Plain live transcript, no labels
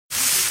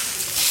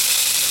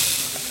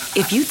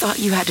If you thought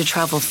you had to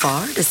travel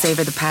far to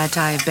savor the pad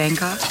thai of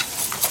Bangkok,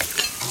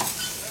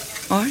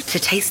 or to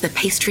taste the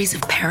pastries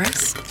of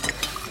Paris,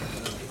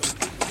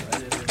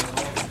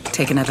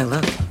 take another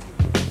look.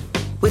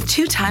 With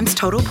 2 times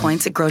total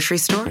points at grocery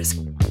stores,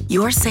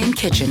 your same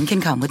kitchen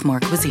can come with more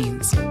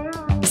cuisines.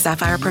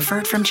 Sapphire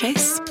Preferred from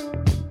Chase.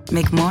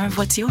 Make more of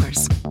what's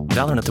yours.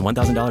 Valid up to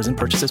 $1,000 in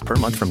purchases per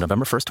month from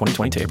November 1st,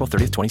 2020 to April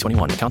 30th,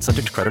 2021. Account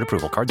subject to credit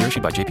approval. Cards are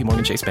issued by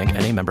JPMorgan Chase Bank,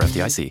 N.A. member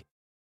FDIC.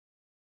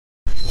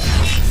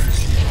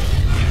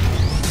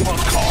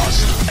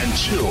 Podcast and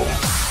chill.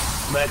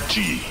 Matt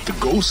G, the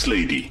Ghost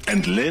Lady,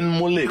 and Len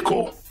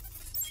Moleko.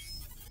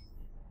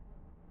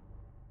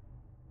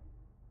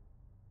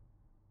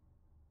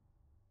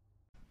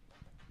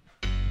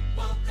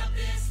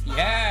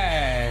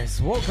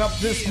 Yes, woke up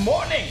this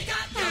morning.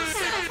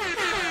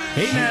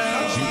 Hey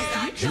now.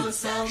 You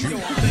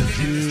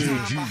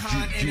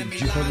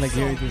felt like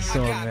hearing this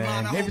song,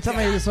 man. Every time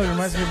I hear this song, it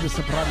reminds me of The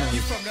Sopranos.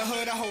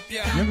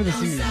 Remember the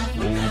series?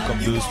 Woke up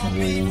this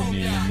morning.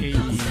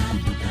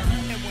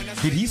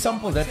 Did he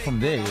sample that from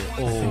there?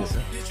 Oh,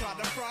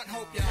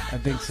 I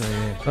think so,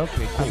 yeah.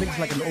 okay, I cool. think it's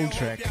like an old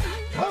track.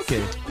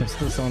 Okay. That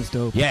still sounds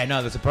dope. Yeah,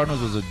 no, The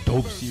Sopranos was a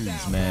dope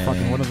series, man.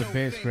 Fucking one of the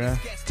best, bruh.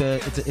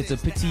 It's a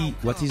pity.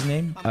 What's his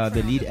name?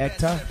 The lead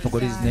actor.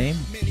 Forgot his name.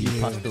 He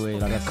passed away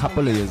like a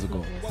couple of years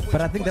ago.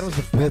 But I think that was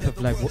the birth of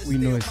like what we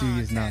know as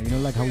series now. You know,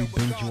 like how we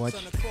binge watch.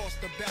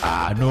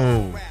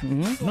 No,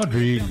 not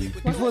really.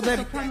 Before that,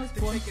 Sopranos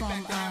born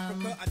from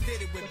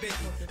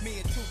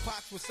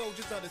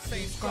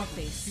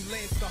Scarface.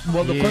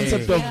 Well, the Yeah.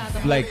 concept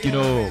of like, you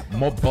know,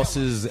 mob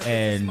bosses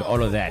and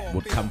all of that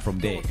would come from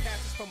there.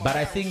 But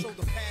I think,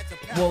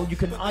 well, you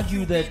can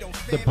argue that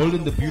The Bold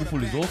and the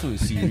Beautiful is also a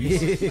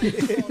series.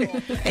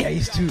 I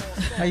used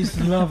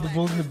to love The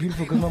Bold and the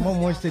Beautiful because my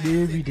mom watched it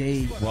every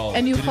day. Wow.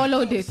 And you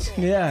followed it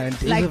Yeah,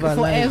 and like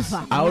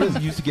forever. I always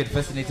used to get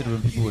fascinated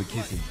when people were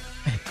kissing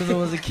because I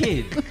was a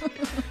kid.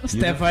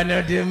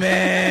 Stefano De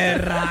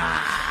Mera.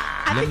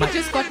 I think it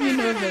just got me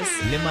nervous.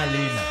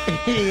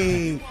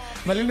 Lemalena.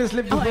 Malina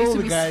slept with I all used to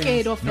the be guys.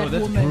 scared of No, that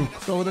that's woman.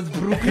 Brooke. Oh, that's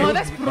Brooke. No,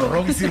 that's Brooke.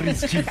 Wrong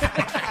series, chief.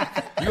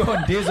 You're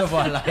on Days of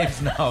Our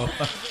Lives now.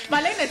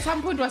 Marlene at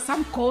some point was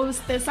some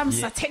ghost, there's some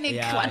satanic she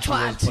was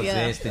twat.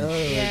 Yeah. possessed and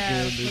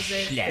Yeah,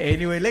 possessed.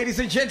 Anyway, ladies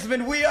and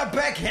gentlemen, we are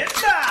back here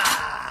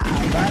now.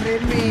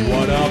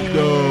 What up,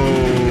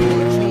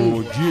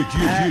 though?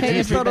 Hey,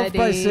 Let's start off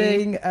by everybody.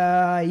 saying,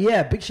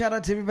 big shout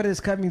out to everybody that's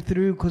coming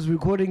through because we're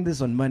recording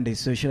this on Monday.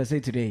 So should I say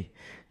today?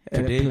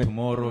 Today, Pla-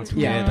 tomorrow,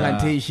 together. Yeah,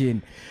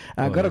 plantation.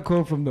 I got a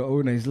call from the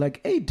owner. He's like,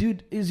 "Hey,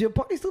 dude, is your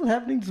party still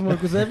happening tomorrow?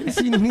 Because I haven't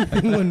seen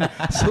anything on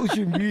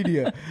social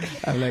media."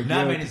 I'm like,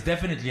 Nah, "Yo, man, it's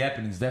definitely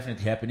happening. It's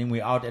definitely happening.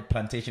 We're out at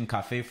Plantation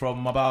Cafe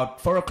from about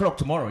 4 o'clock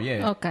tomorrow.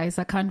 Yeah. Oh, guys,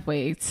 I can't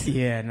wait.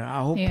 yeah, no,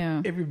 I hope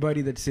Yeah.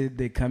 everybody that said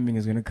they're coming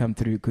is going to come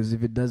through. Because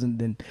if it doesn't,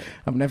 then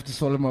I'm going to have to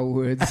swallow my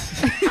words."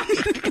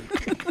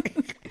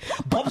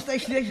 Bobster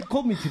actually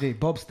called me today.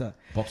 Bobster.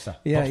 Bobster.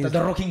 Yeah, Bobster, he's-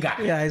 the rocking guy.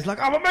 Yeah, he's like,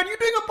 "Oh, my man, you're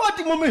doing a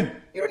party, my man.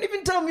 You don't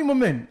even tell me, my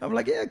man." I'm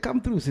like, "Yeah, come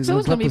through." So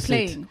who's going to be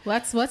playing?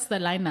 What's the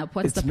lineup?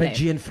 What's It's the plan?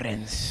 Maggie and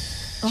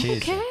friends. Cheers.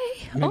 Okay.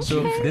 So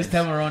Okay. this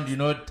time around, you're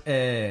not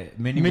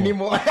many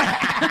Minimal.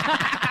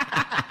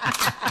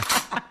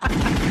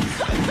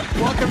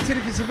 Welcome to it.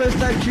 If it's your first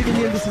time tuning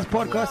in, this is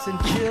Podcast and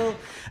Chill.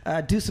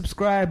 Do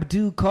subscribe,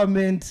 do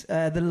comment.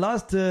 The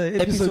last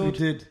episode we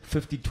did,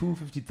 52,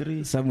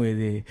 53. somewhere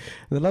there.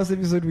 The last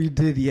episode we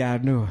did,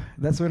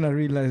 that's when I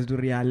realized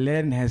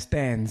Len has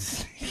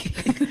stands.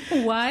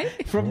 Why?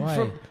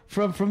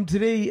 From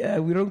today,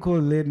 we don't call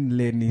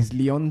Len, he's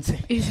Leonce.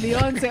 Is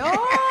Leonce?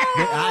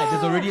 Oh!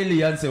 There's already a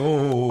Leonce.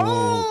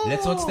 Oh.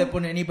 Let's not step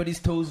on anybody's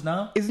toes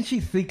now. Isn't she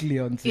thick,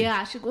 Leonce? Yeah,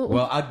 I should go.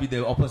 Well, I'd be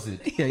the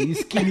opposite. Yeah, he's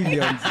skinny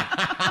Leonce.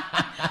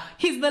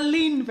 He's the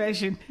lean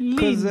version.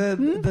 Because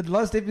Lean. the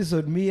last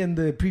episode, me and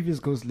the previous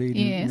ghost lady,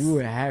 Yes. we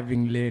were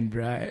having Len,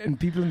 bruh. And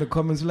people in the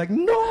comments were like,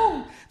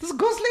 "No, this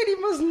ghost lady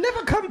must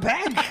never come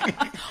back."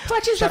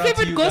 What is your Shout out to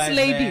favorite you ghost guys,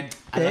 lady? man.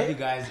 I love you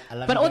guys. I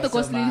love But you all guys the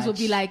ghost so ladies will much.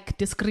 be like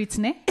discreet,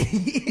 ne?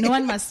 No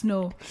one must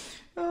know.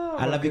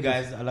 I love you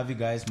guys. I love you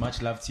guys.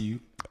 Much love to you.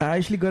 I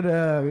actually got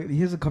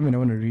here's a comment I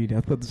want to read.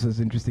 I thought this was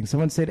interesting.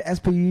 Someone said, "As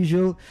per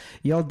usual,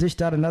 y'all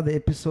dished out another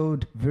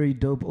episode. Very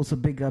dope. Also,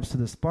 big ups to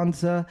the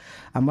sponsor.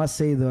 I must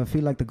say, though, I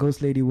feel like the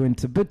ghost lady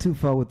went a bit too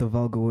far with the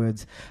vulgar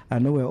words. I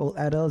know we're all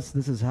adults.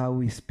 This is how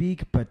we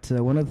speak. But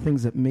one of the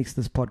things that makes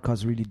this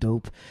podcast really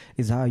dope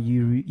is how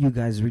you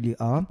guys really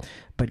are.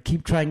 But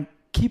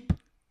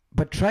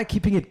try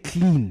keeping it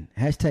clean.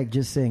 Hashtag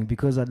just saying,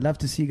 because I'd love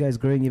to see you guys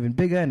growing even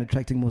bigger and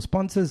attracting more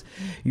sponsors.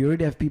 You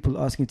already have people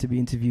asking to be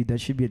interviewed. That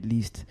should at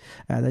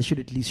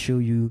least show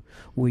you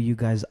where you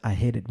guys are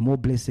headed. More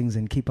blessings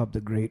and keep up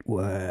the great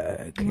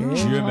work." Cheer,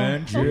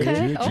 man. Cheer, Okay, cheer,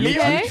 cheer, okay.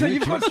 cheer, So cheer,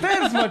 you've cheer. got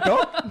stands, my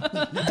dog.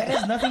 That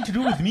has nothing to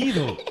do with me,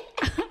 though.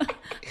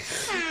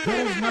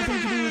 That has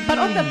nothing to do with But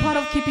me. on the part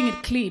of keeping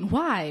it clean,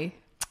 why?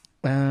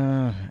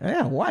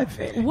 Yeah, why,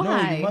 fam?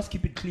 Why? No, you must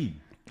keep it clean.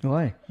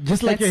 Why?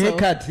 Just like That's your so.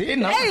 haircut. Hey,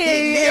 no.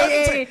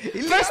 Hey.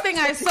 First thing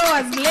I saw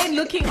was Lane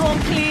looking all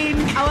clean.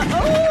 I went,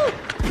 oh.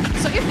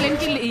 So if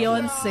Plenty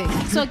Beyonce.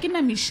 So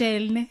kina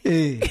Michelle ne?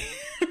 Hey,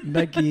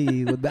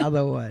 Nike with the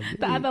other one.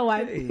 The other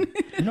one.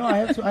 No, I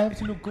have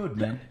to look good,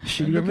 man.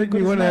 Shit, you make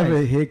me want to have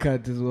a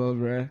haircut as well,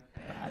 bruh.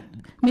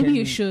 Maybe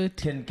you should.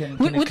 Can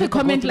With a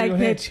comment like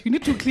that, you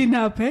need to clean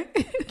up, eh?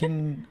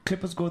 Can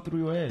clippers go through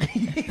your head?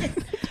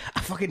 I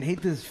fucking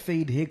hate this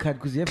fade haircut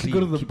because you have Clean, to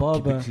go to the keep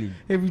barber it clean.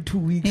 every 2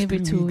 weeks. Every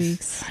 3 2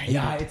 weeks.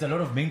 Yeah, it's a lot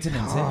of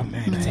maintenance. Oh,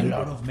 man. It's a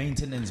lot of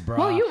maintenance, bro.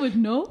 Well, you would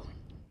know.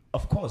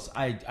 Of course,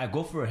 I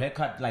go for a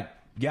haircut like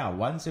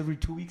once every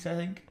 2 weeks, I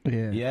think.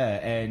 Yeah.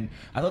 And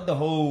I thought the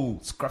whole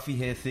scruffy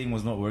hair thing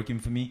was not working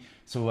for me,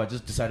 so I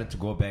just decided to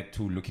go back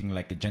to looking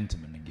like a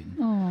gentleman again.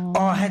 Oh,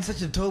 I had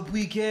such a dope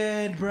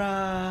weekend,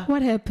 bruh.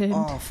 What happened?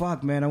 Oh,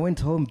 fuck, man. I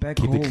went back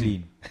Keep home. it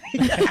clean.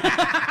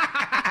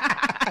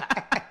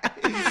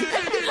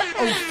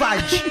 Oh,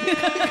 fudge.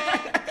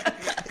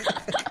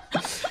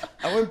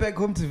 I went back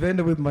home to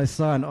Venda with my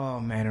son. Oh,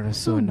 man, it was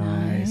so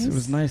nice. It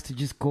was nice to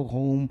just go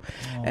home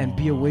and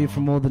be away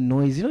from all the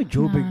noise. You know,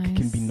 Joburg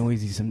can be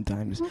noisy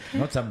sometimes.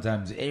 Not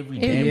sometimes, every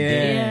damn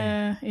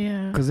day.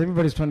 Yeah. Because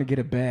everybody's trying to get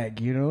a bag,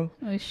 you know?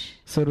 Oish.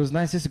 So it was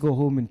nice just to go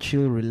home and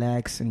chill,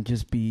 relax, and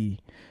just be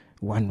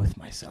one with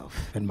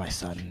myself and my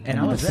son And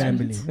my how was that?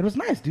 family. It was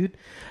nice, dude.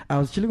 I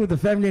was chilling with the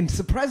family, and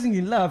surprisingly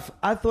enough,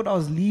 I thought I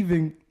was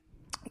leaving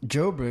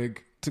Joburg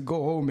to go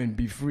home and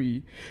be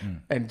free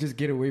and just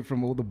get away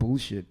from all the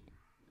bullshit.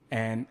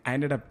 And I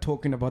ended up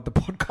talking about the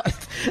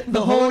podcast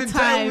the whole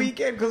entire time.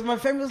 weekend because my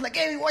family was like,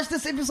 "Hey, watch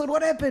this episode.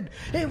 What happened?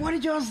 Hey, why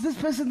did you ask this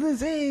person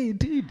this? Hey,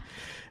 dude."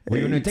 Were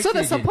you gonna text So the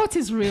me again? support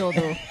is real,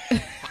 though.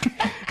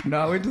 No,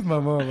 I went with my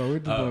mom.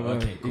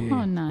 Okay, cool. Yeah.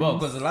 Oh, nice. Well,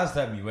 because the last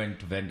time we went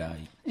to Venda,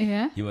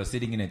 Yeah. he was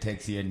sitting in a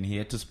taxi and he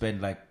had to spend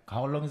like,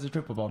 how long is the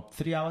trip? About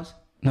 3 hours?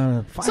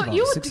 No, 5 So hours,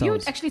 you 6 would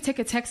hours. actually take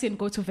a taxi and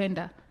go to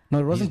Venda? No,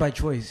 it wasn't by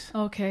choice.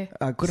 Okay.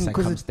 I couldn't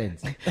because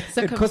Circumstance.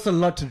 it costs a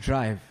lot to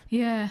drive.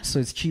 Yeah. So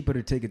it's cheaper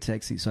to take a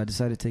taxi. So I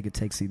decided to take a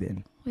taxi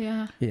then.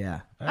 Yeah.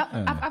 Yeah.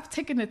 I've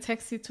taken a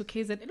taxi to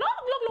KZN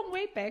long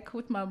way back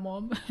with my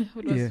mom.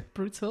 It was Yeah.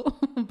 brutal,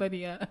 but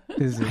yeah,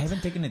 Is I it?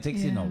 haven't taken a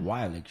taxi in a Yeah.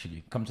 while,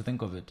 actually. Come to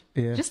think of it.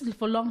 Yeah. just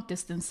for long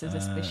distances,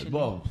 especially.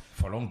 Well,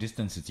 for long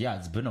distances, yeah,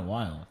 it's been a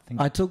while. I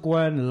think. I took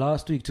one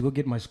last week to go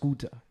get my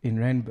scooter in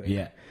Randburg.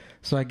 Yeah.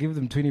 So I gave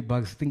them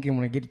 $20 thinking I'm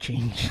going to get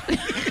change.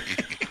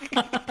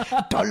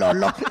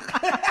 Dollar.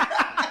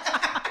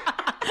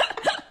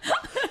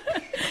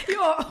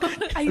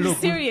 Are you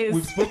serious?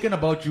 We've spoken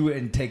about you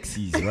in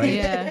taxis, right?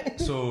 Yeah.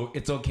 So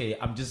it's okay.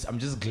 I'm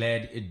just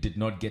glad you did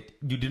not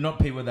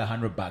pay with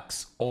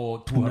 $100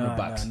 or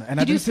 $200. And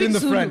I didn't sit in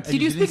the front.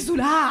 Did you speak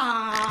Zulu?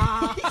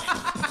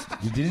 Ah.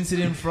 You didn't sit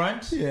in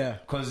front? Yeah.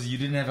 Because you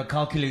didn't have a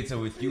calculator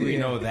with you, we Yeah.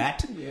 know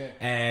that. Yeah.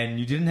 And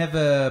you didn't have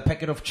a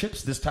packet of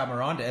chips this time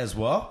around as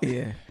well.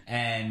 Yeah.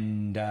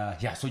 And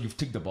so you've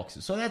ticked the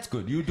boxes. So that's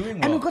good. You're doing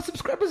And well. we got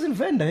subscribers in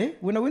Venda, eh?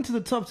 When I went to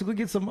the top to go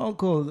get some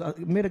alcohol, I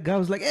met a guy who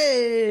was like,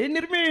 "Hey,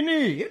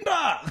 Nirmini,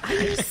 Are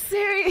you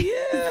serious?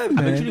 yeah, I'm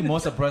man." actually more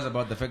surprised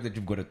about the fact that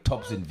you've got a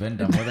tops in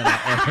Venda more than I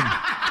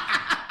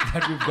am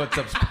that we've got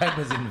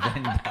subscribers in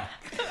Venda.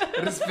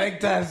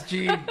 Respect us,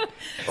 Gene.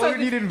 So All we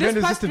need in this Venda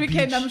is past just a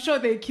weekend, beach. I'm sure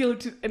they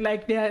killed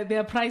like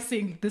their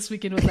pricing. This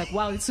weekend was like,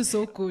 wow, this is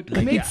so good.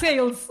 We made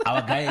sales.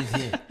 Our guy is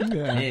here.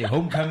 Yeah. Hey,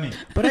 homecoming.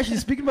 But actually,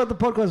 speaking about the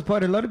podcast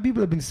party, a lot of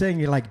people have been saying,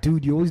 "You're like,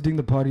 dude, you're always doing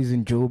the parties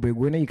in Joburg.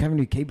 When are you coming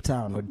to Cape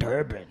Town or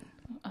Durban?"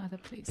 Other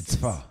places. It's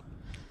far.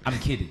 I'm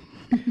kidding.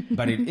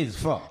 But it is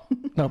far.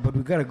 No, but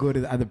we gotta go to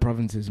the other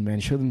provinces, man.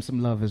 Show them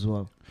some love as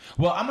well.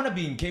 Well, I'm going to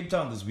be in Cape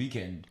Town this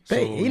weekend. So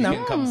Hey, you you know,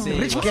 can come say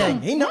rich what's gang.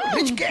 up. You know,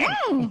 rich gang.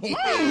 Oh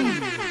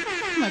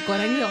my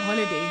god, I need a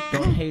holiday.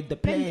 Don't hate the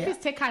Then player. please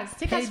take us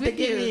Hate the with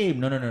you. game.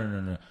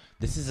 No.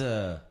 This is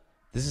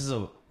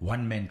a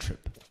one-man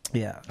trip.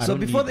 Yeah. I So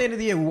don't before need- the end of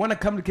the year, we want to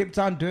come to Cape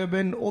Town,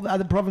 Durban, all the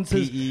other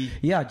provinces. PE.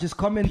 Yeah, just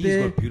comment PE's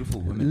there. got beautiful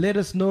women. Let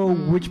us know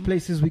which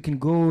places we can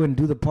go and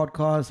do the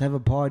podcast, have a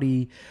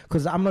party.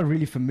 Because I'm not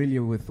really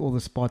familiar with all the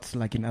spots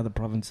like in other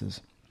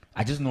provinces.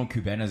 I just know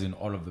Cubanas in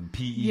all of them.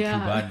 PE, Yeah.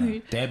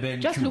 Cubana,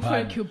 Durban, Just Cubana. look for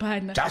a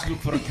Cubana. Just look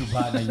for a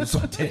Cubana. You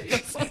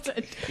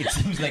sorted. It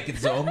seems like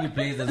it's the only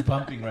place that's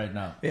pumping right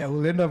now. Yeah,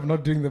 we'll end up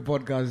not doing the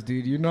podcast,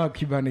 dude. You know how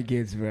Cubana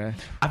gets, bruh.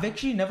 I've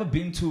actually never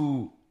been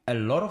to a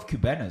lot of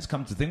Cubanas,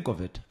 come to think of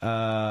it.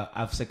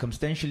 I've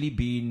circumstantially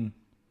been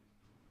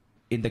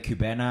in the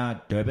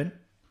Cubana Durban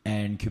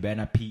and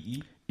Cubana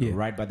PE, Yeah.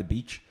 right by the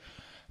beach.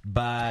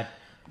 But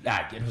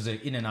it was an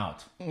in and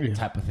out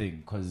type of thing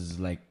because,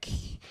 like,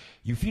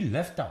 you feel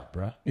left out,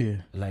 bruh. Yeah.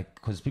 Like,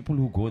 because people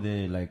who go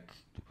there, like,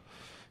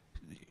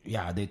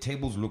 their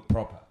tables look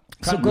proper.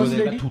 So Can't go Ghost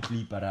there Lady- like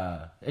totally, but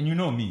and you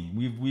know me,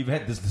 we've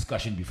had this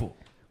discussion before.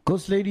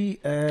 Ghost Lady,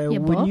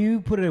 when bro?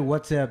 you put a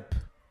WhatsApp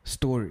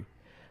story,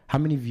 how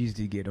many views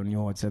do you get on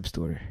your WhatsApp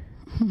story?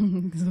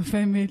 It's a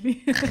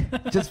family.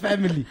 Just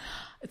family.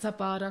 It's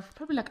about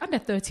probably like under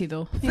 30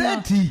 though.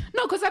 30?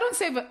 No, because I don't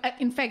save.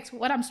 In fact,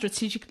 what I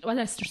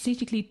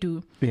strategically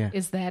do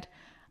is that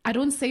I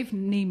don't save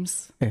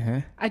names.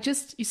 Uh-huh. I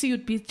just, you see,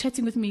 you'd be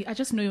chatting with me. I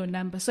just know your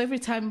number. So every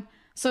time,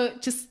 so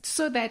just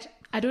so that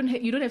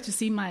you don't have to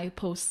see my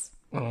posts.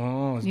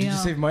 Oh, did you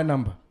save my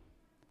number?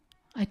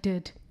 I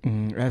did.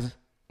 As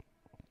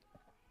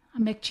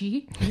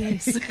MacG.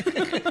 Yes.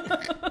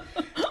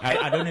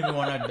 I don't even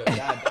want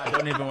to. I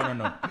don't even want to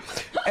know.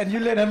 And you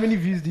learn how many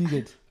views do you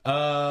get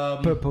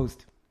per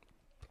post?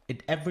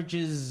 It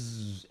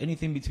averages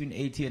anything between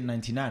 80 and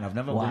 99. I've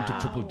never gone to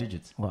triple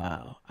digits.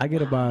 Wow. I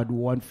get about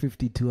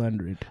 150,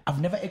 200.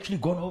 I've never actually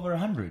gone over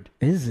 100.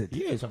 Is it?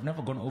 Yes, I've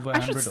never gone over I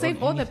 100. should save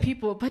on all the anything.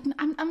 people, but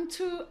I'm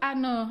too. I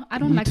know. I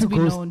don't You're like too to be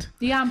ghost. known.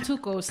 Yeah, I'm too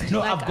ghost. No,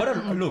 Like, I've got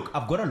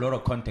I've got a lot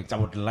of context. I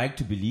would like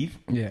to believe.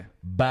 Yeah.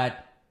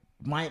 But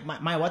my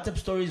WhatsApp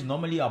stories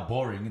normally are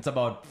boring. It's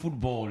about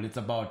football. It's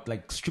about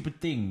like stupid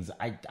things.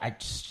 I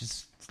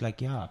just it's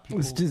like, yeah, people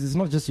It's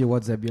not just your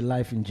WhatsApp, your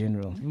life in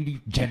general. really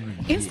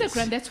genuinely. Instagram,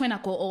 yes. that's when I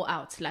go all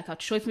out. Like I'll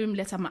show him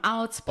let I'm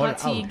out, All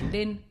partying, out?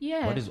 then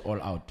yeah. What is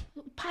all out?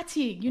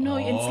 Partying,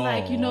 it's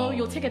like,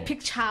 you'll take a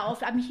picture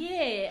of I'm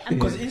here.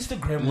 Because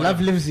Instagram,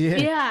 Love lives here.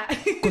 Yeah.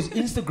 Because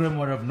Instagram,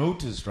 what I've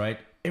noticed, right?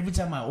 Every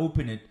time I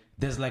open it,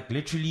 there's like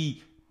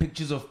literally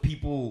pictures of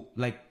people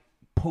like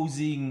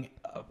posing,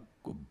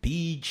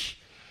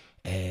 beach,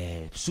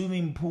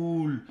 swimming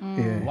pool,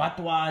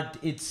 what.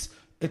 It's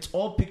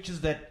all pictures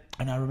that.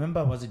 And I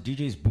remember, was it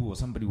DJ's Boo or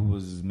somebody who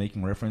was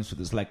making reference to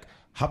this? Like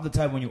half the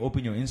time when you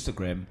open your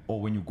Instagram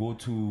or when you go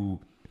to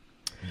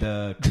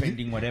the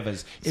trending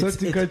whatevers. So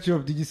to cut you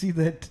off, did you see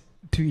that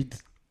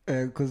tweet?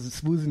 Because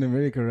Smooth's in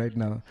America right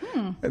now.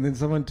 And then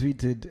someone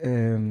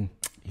tweeted,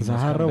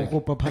 Zahara come back.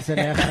 Hopa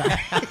Pasenera.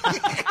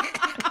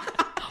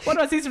 What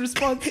was his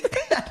response?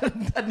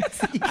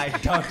 I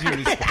doubt you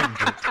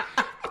responded.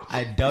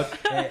 I doubt.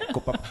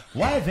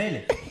 Why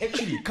Vele?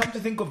 Actually, come to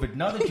think of it,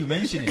 now that you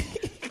mention it,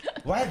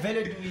 why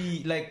Vele do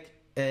we like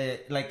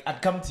I'd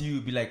come to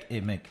you be like,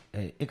 hey Mac,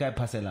 ikai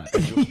pasela.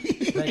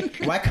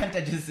 Like, why can't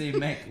I just say,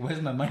 Mac,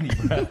 where's my money,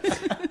 bro?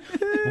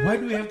 Why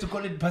do we have to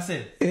call it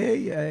pasel?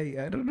 Hey,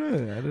 I don't know,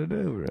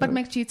 bro. But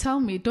MacG,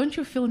 tell me, don't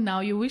you feel now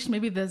you wish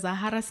maybe the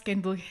Zahara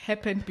scandal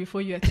happened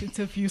before you had to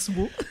interview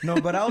Smooth? No,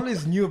 but I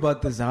always knew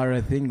about the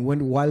Zahara thing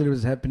while it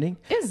was happening.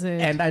 Is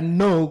it? And I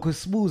know because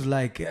Smooth's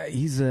like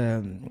he's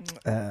a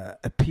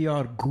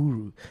PR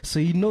guru, so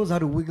he knows how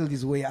to wiggle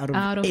his way out of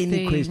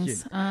any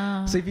things.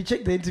 question. So if you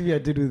check the interview I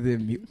did with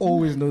him, he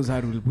always knows how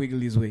to wiggle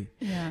his way.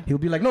 Yeah. He'll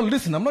be like, "No,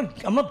 listen, I'm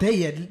not there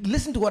yet.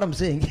 Listen to what I'm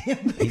saying."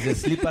 He's a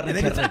slippery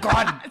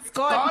character. It's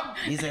gone.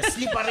 He's a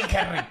slippery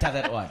character,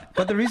 that one.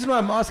 But the reason why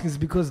I'm asking is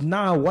because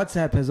now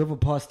WhatsApp has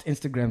overpassed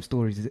Instagram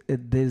stories.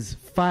 There's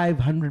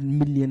 500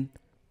 million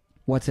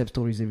WhatsApp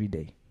stories every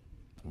day.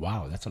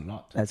 Wow, that's a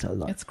lot. That's a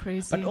lot. It's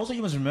crazy. But also,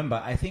 you must remember,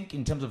 I think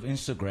in terms of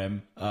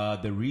Instagram,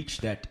 the reach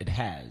that it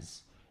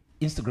has,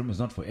 Instagram is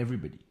not for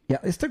everybody. Yeah,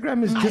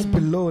 Instagram is just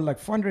below like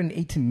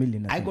 480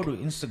 million. I think. go to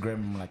Instagram,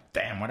 I'm like,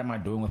 damn, what am I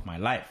doing with my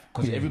life?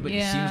 Because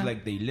everybody seems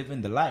like they live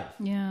in the life.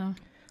 Yeah.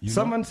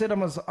 Someone said I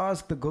must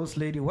ask the ghost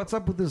lady, what's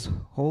up with this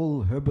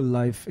whole Herbal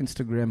Life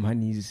Instagram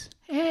honeys?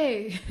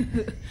 Hey.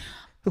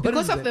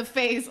 Because of the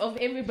face of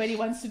everybody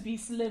wants to be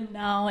slim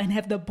now and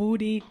have the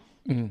booty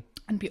and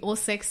be all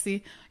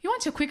sexy. You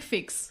want your quick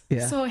fix.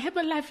 Yeah. So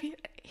Herbal Life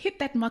hit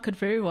that market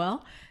very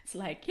well. It's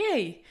like,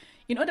 yay,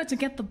 in order to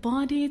get the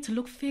body, to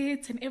look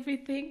fit and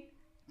everything,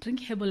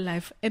 drink Herbal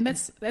Life. And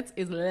that's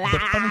is lies.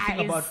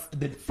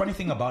 The funny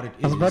thing about it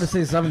is, I was about to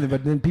say something,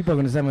 but then people are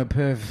going to say I'm a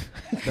perv.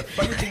 the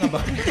funny thing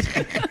about it.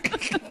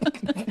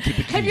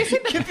 Have you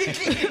seen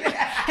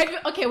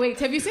that? Okay, wait.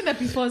 Have you seen that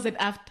before and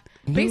after?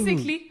 No.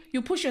 Basically,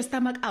 you push your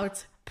stomach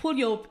out, pull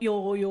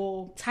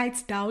your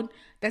tights down.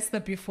 That's the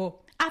before.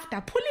 After,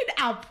 pull it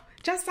up.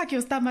 Just suck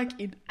your stomach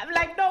in. I'm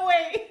like, no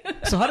way.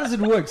 So how does it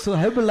work? So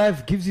Herbal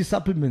Life gives you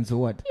supplements or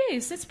what?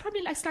 Yes, it's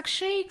probably like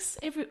shakes.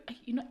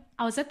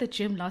 I was at the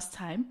gym last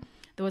time.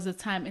 There was a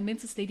time, and then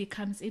this lady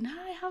comes in.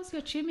 Hi, how's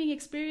your gymming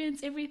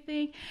experience?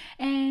 Everything,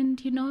 and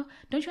don't you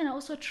want to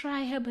also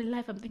try Herbal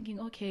Life? I'm thinking,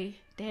 okay,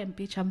 damn,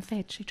 bitch, I'm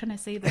fat. You're trying to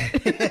say that,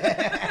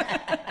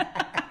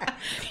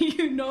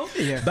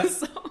 Yeah. But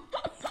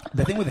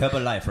the thing with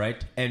Herbal Life,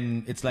 right?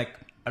 And it's like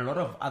a lot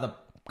of other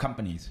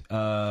companies.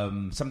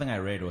 Something I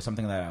read or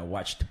something that I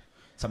watched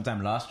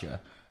sometime last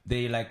year.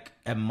 They like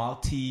a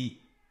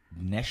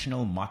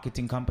multi-national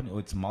marketing company, or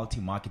it's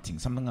multi-marketing,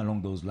 something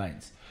along those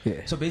lines.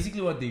 Yeah. So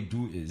basically, what they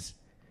do is,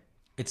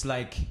 it's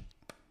like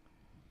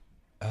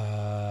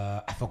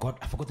I forgot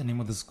the name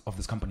of this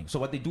company. So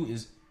what they do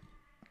is,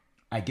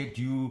 I get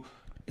you.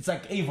 It's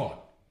like Avon.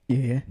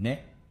 Yeah. Ne?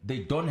 They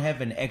don't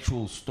have an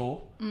actual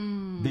store.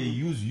 They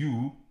use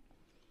you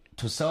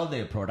to sell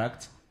their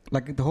product.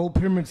 Like the whole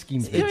pyramid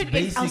scheme.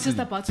 I was just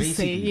about to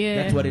say, yeah,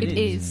 that's what it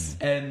is.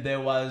 And there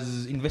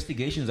was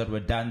investigations that were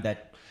done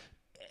that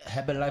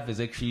Herbal Life is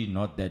actually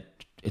not that.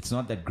 It's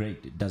not that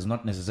great. It does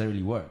not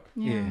necessarily work.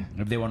 Yeah.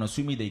 If they want to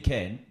sue me, they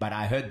can. But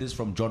I heard this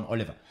from John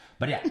Oliver.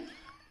 But yeah.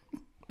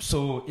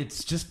 So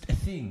it's just a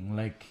thing.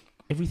 Like,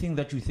 everything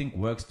that you think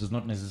works does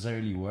not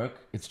necessarily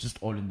work. It's just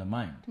all in the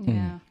mind.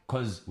 Yeah.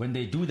 Because when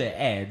they do their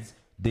ads,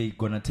 they're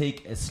gonna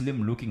take a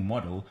slim looking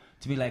model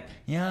to be like,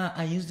 yeah,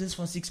 I use this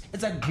for 6.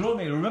 It's like Glow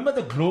Mail. Remember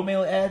the Glow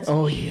Mail ads?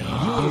 Oh yeah,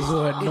 those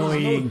were It is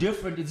annoying. no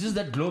different. It's just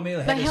that Glow Mail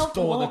had a health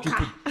store that you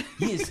walker. could.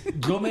 Yes,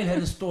 Glow Mail had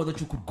a store that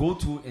you could go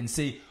to and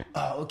say,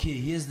 okay,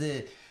 here's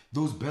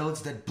those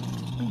belts that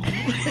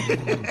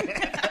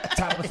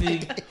type of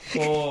thing,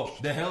 or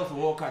the health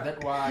walker,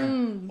 that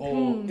one,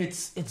 or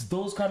it's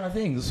those kind of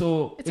things.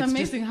 So It's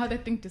amazing how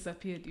that thing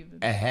disappeared even.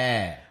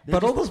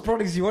 But all those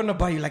products you want to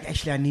buy, you're like,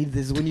 actually, I need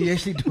this. When you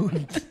actually do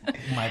it,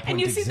 My point And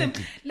you see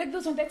exactly. them like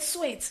those ones that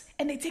sweat,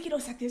 and they take it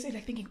off like this, and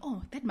like thinking,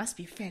 oh, that must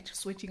be fat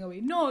sweating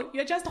away. No,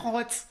 you're just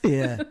hot.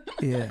 yeah.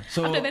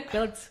 So After that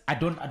belt. I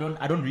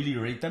don't really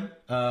rate them.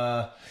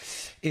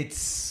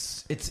 It's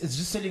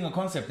just selling a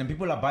concept, and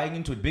people are buying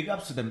into it. Big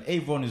ups to them.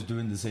 Avon is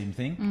doing the same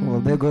thing. Well,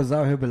 there goes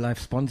our Herbal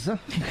sponsor.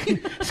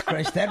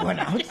 Scratch that one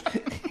out.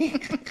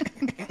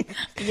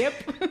 Yep.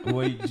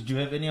 Wait, did you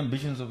have any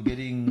ambitions of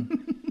getting?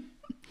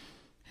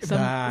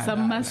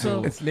 Some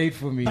muscle. It's late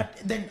for me. But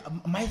then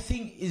my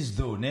thing is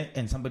though,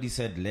 and somebody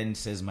said Len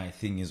says my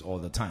thing is all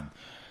the time.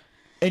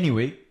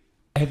 Anyway,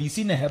 have you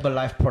seen a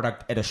Herbalife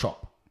product at a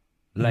shop?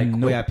 Like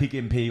where Pick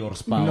and Pay or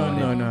Spar?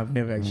 No, I've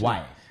never actually.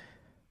 Why?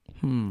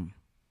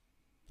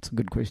 It's a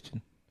good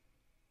question.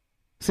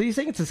 So you're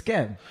saying it's a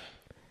scam?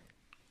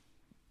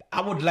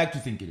 I would like to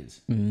think it is.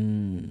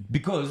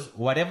 Because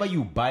whatever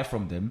you buy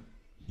from them,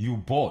 you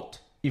bought.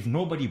 If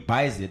nobody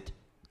buys it,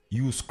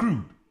 you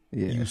screwed.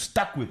 Yeah. You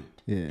stuck with it.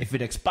 Yeah. If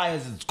it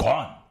expires, it's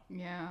gone.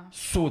 Yeah.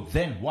 So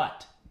then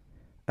what?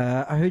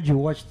 I heard you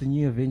watched the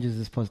new Avengers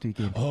this past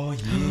weekend. Oh,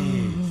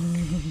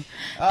 yes.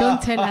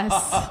 Don't tell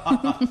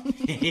us.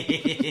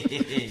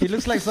 He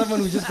looks like someone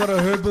who just got a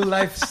Herbal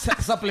Life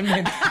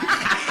supplement.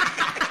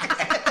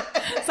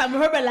 Some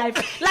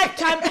Herbalife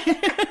lifetime.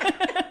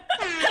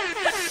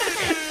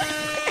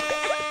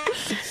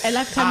 A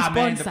lifetime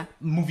Man, sponsor.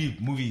 the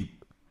movie,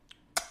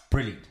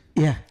 brilliant.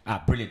 Yeah.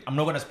 Brilliant. I'm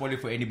not going to spoil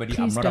it for anybody.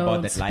 Please I'm not about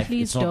don't. that life.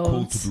 Please It's not cool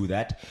don't. to do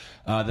that.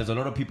 There's a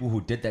lot of people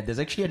who did that. There's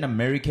actually an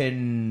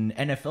American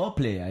NFL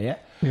player, yeah?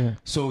 Yeah.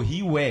 So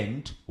he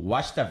went,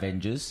 watched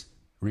Avengers,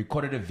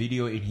 recorded a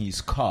video in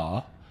his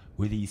car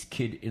with his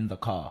kid in the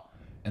car,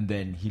 and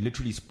then he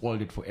literally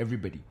spoiled it for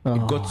everybody.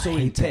 It got so I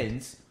hate that.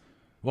 intense.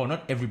 Well,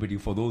 not everybody,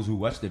 for those who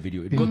watched the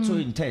video. It got so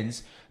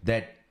intense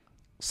that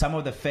some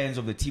of the fans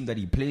of the team that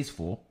he plays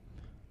for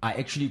are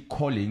actually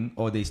calling,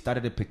 or they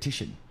started a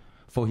petition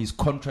for his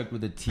contract with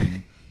the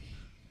team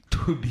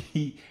to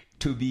be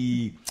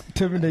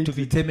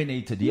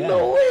terminated. Yeah.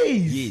 No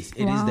ways. Yes,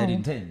 it is that Wow.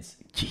 intense.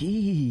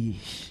 Jeez.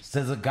 So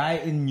there's a guy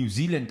in New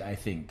Zealand, I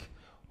think,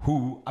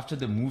 who after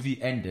the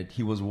movie ended,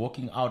 he was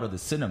walking out of the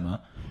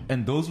cinema,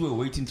 and those who were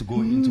waiting to go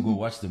in to go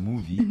watch the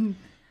movie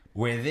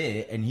were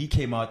there, and he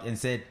came out and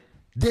said,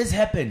 "This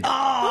happened."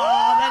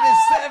 Oh, that is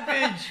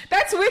savage.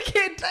 That's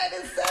wicked. That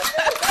is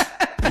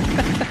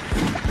savage.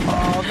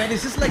 Oh man,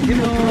 it's just like Game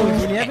of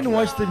Thrones. When you haven't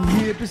watched the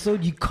new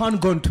episode, you can't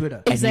go on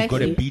Twitter. Exactly.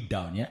 And he got a beat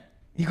down, yeah?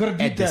 You gotta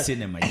beat At the that.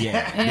 cinema, yeah.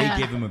 Yeah.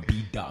 They gave him a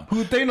beat down.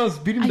 Who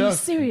Thanos beat him Are you down?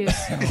 serious?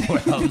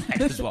 Well,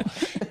 might as well.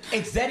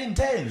 It's that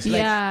intense. Like,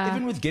 Yeah.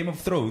 even with Game of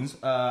Thrones,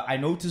 I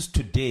noticed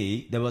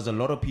today there was a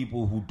lot of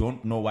people who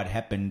don't know what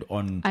happened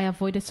on I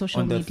avoided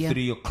social the media.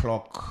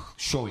 3:00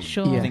 showing.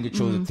 Sure. I think it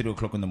shows at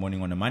 3:00 in the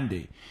morning on a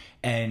Monday,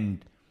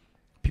 and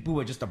people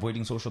were just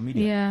avoiding social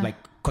media. Yeah. Like,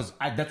 because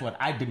that's what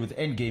I did with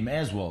Endgame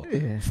as well.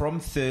 Yeah. From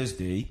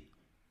Thursday,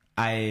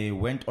 I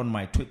went on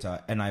my Twitter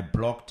and I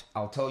blocked.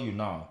 I'll tell you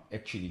now,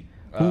 actually.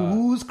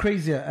 Who's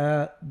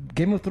crazier,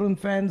 Game of Thrones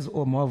fans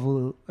or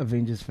Marvel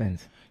Avengers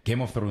fans? Game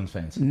of Thrones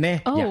fans. Nah.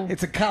 Oh. Yeah.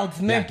 It's a cult,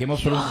 Yeah, nah. Game of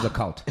Thrones is a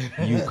cult.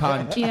 You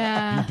can't.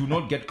 Yeah. You do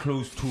not get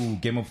close to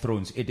Game of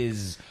Thrones. It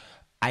is.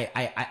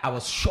 I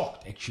was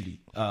shocked actually,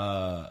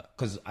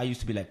 because I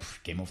used to be like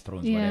Game of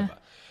Thrones, Yeah. whatever.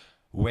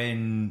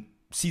 When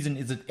season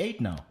is it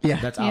 8 now? Yeah.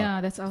 that's out. Yeah,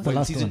 that's out. But The in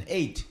last season one.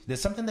 8,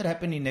 there's something that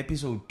happened in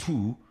episode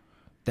 2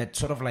 that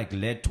sort of like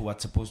led to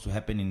what's supposed to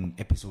happen in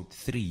episode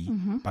 3,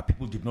 but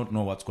people did not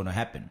know what's going to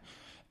happen,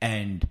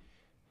 and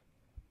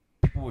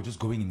people were just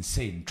going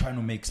insane, trying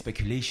to make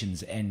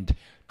speculations and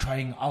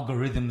trying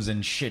algorithms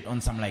and shit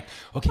on some like,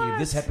 okay, if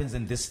this happens,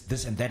 then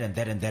this and that and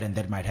that and that and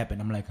that might happen.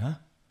 I'm like, huh?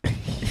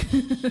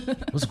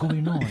 What's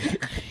going on?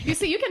 You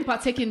see, you can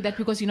partake in that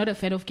because you're not a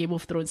fan of Game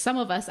of Thrones. Some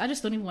of us, I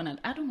just don't even want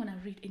to. I don't want to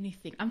read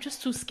anything. I'm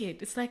just too scared.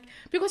 It's like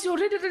because you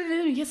read it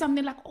and you hear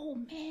something like, "Oh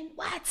man,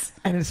 what?"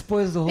 And it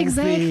spoils the whole thing.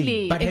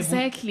 Exactly. But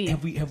Exactly.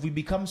 have we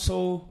become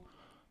so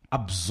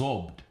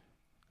absorbed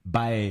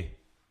by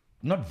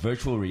not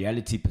virtual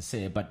reality per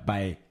se, but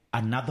by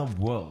another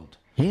world?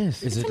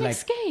 Yes. Is It's it an like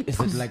escape. Is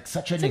it like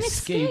such an It's an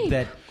escape, escape.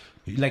 that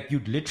like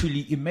you'd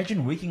literally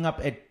imagine waking up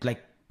at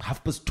like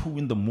 2:30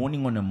 in the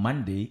morning on a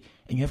Monday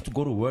and you have to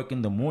go to work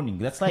in the morning?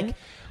 That's like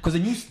because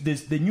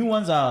the new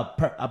ones are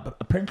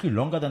apparently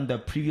longer than the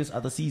previous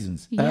other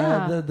seasons.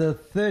 Yeah. The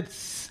third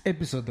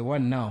episode, the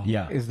one now,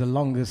 Yeah. is the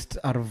longest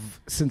out of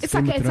since It's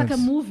Game like of it's like a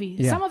Thrones. movie.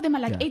 Yeah. Some of them are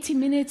like Yeah. 80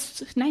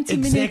 minutes, 90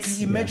 Exactly.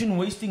 minutes. Imagine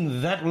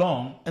wasting that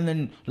long and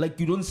then like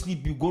you don't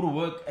sleep, you go to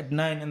work at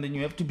 9 and then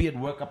you have to be at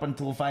work up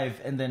until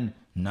 5 and then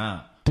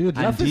nah. Dude,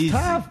 life And is these-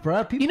 tough,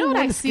 bro. People You know what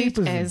want I see it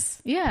escapism.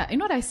 as? Yeah, you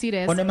know what I see it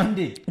as? On a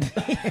Monday.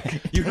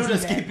 You're not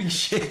escaping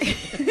shit.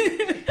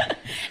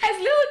 As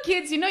little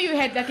kids, you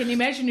had like an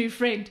imaginary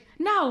friend.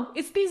 Now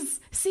it's these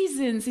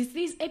seasons, it's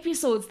these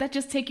episodes that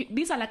just take you.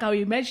 These are like our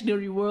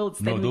imaginary worlds.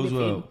 No, that we live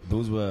in.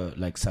 those were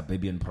like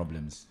suburban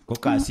problems.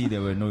 Koka, see,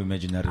 there were no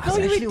imaginary Oh,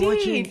 friends. you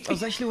did. I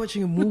was actually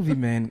watching a movie,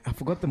 man. I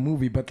forgot the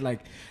movie, but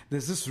like,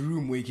 there's this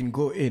room where you can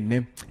go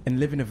in and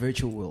live in a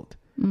virtual world,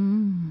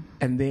 and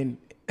then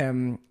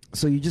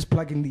so you just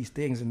plug in these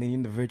things, and then you're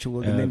in the virtual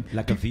world, and then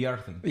Like a VR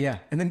thing. yeah,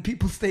 and then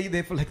people stay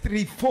there for like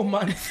 3-4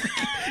 months.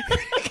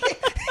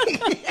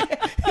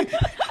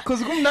 Because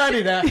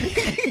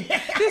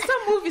There's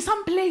some movie,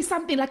 some play,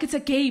 something like it's a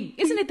game.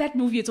 Isn't it that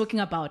movie you're talking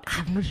about?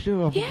 I'm not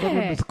sure. I forgot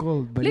what it's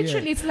called, but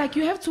literally, yeah. it's like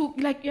you have to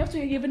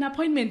give an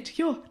appointment.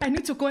 I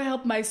need to go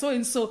help my so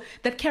and so.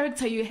 That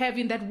character you have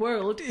in that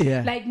world,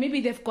 Yeah. like maybe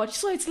they've got.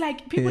 So it's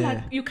like people Yeah.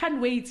 are. You can't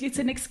wait. It's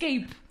an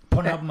escape.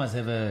 Pornhub must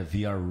have a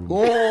VR room.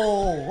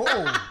 Oh,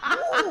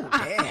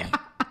 damn.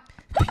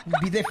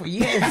 We'll be there for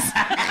years.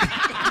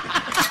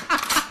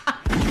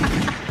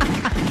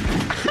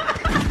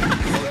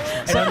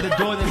 And on the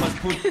door they must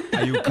put,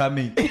 "Are you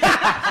coming?" Baby,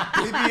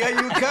 are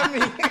you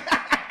coming?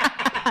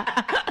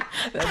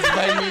 That's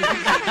funny.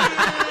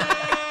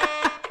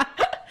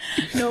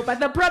 No, but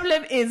the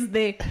problem is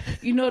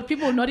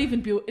people will not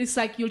even be. It's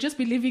like you'll just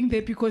be living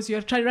there because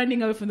you're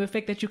running away from the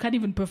fact that you can't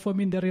even perform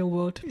in the real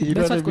world. You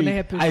know That's what what's I going to mean?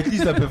 happen. At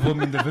least I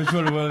perform in the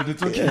virtual world.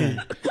 It's okay.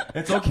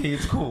 It's okay.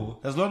 It's cool.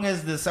 As long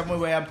as there's somewhere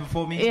where I'm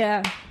performing.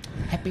 Yeah.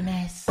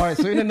 Happiness. All right,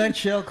 so in a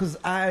nutshell, because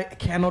I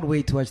cannot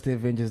wait to watch the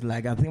Avengers.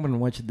 Like, I think I'm going to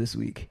watch it this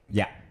week.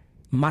 Yeah.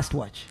 Must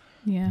watch.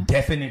 Yeah.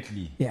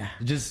 Definitely. Yeah.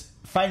 Just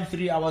find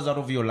 3 hours out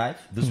of your life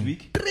this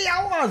week. 3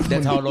 hours.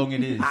 That's how long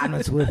it is. I know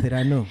it's worth it.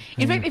 I know.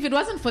 In fact, if it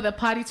wasn't for the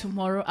party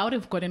tomorrow, I would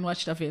have gone and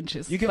watched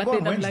Avengers. You can but go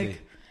then on I'm Wednesday.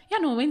 like, yeah,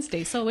 no,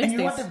 Wednesday. So And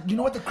Wednesdays. you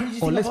know what the crazy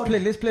Oh, thing let's about play.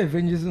 it? Let's play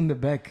Avengers in the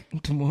back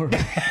tomorrow.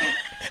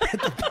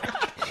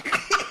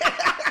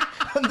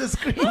 On the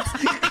screen.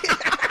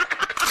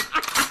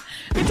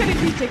 We're telling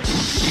DJ,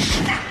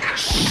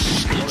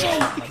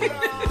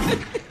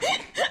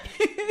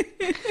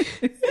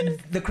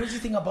 The crazy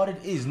thing about it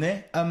is,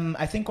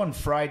 I think on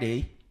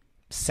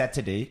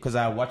Saturday, because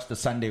I watched the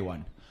Sunday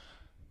one,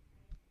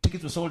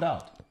 tickets were sold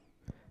out.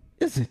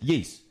 Is it?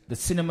 Yes, the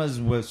cinemas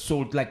were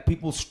sold. Like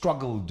people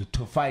struggled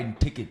to find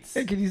tickets.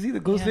 Hey, can you see the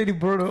ghost lady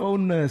brought her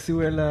own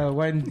Siwela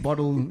wine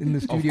bottle in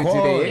the studio course.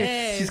 today?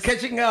 Yes. She's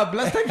catching up.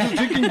 Last time she was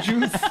drinking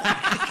juice.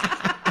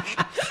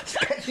 She's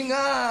catching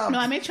up. No,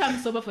 I made sure I'm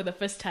sober for the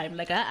first time.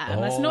 Like, I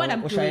must know what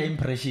I'm What's doing. your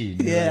impression?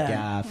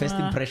 Yeah. Like, first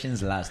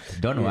impressions last.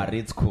 Don't worry,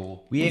 it's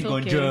cool. We ain't It's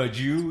gonna okay.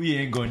 judge you. We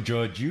ain't gonna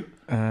judge you.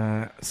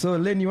 So,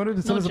 Len, you wanted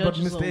to tell No us about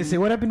judges Mr. only. Essay.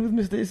 What happened with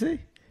Mr. Essay?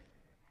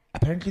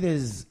 Apparently,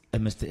 there's a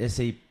Mr.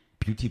 Essay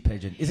beauty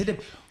pageant. Is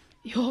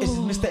Yo,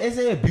 Mr.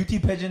 Essay a beauty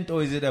pageant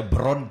or is it a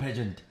brawn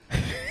pageant?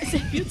 it's a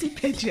beauty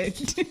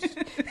pageant.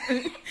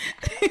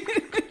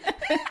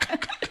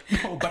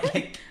 No, but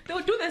like,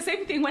 They'll do the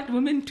same thing what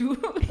women do.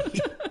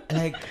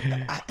 I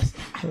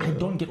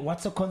don't get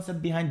what's the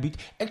concept behind beauty.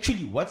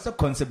 Actually, what's the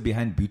concept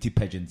behind beauty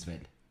pageants,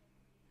 man?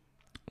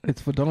 It's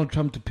for Donald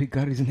Trump to pick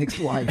out his next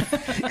wife.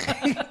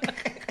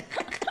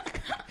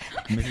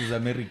 Mrs.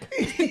 America.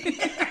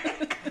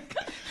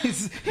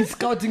 his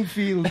scouting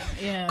field.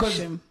 Yeah, Because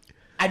shame.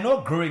 I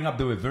know growing up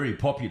they were very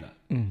popular.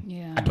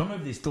 Yeah. I don't know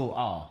if they still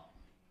are.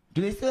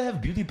 Do they still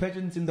have beauty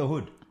pageants in the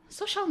hood?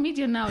 Social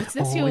media now. That's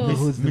Oh, your. the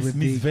hoods Miss were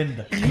big.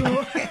 Venda.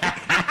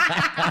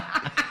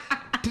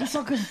 Didn't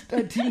soccer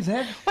teams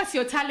have? What's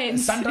your talent?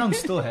 Sundown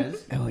still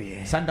has. Oh,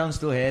 yeah. Sundown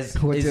still has.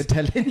 What's Is- your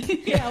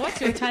talent? Yeah, what's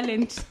your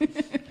talent?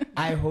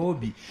 I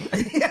hobby.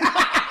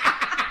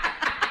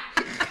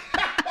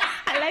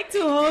 I like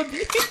to hold.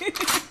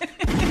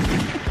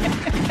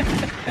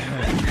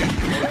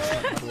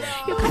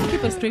 You can't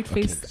keep a straight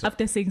face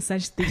after saying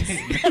such things.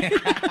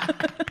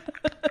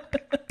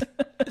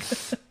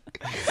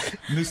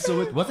 Miss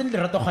Soweto. Wasn't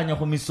Lerato Kganya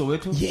from Miss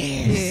Soweto?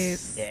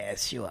 Yes.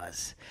 Yes, she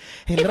was.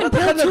 Hey, Even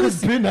Rathana Pel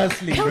has been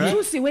hustling, Pel right?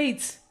 Tusi,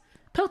 wait.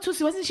 Pel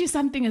Tusi, wasn't she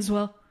something as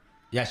well?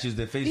 Yeah, she's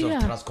the face Yeah.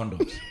 of trust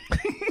condoms.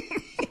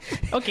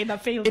 Okay,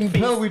 that failed. In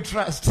face. Pearl we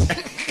trust.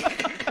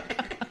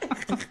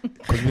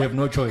 Because we have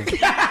no choice.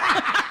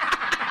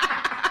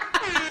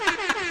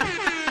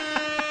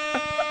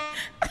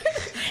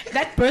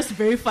 That burst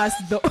very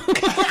fast though.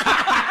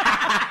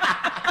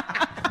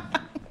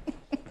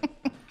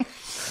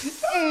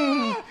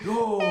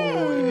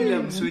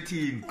 I'm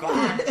sweating.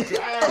 God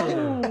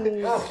damn.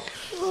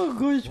 Oh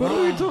gosh, what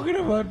were we talking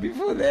about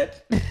before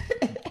that?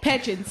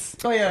 Pageants.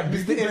 Oh yeah,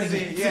 Mr.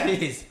 Essay. Yeah.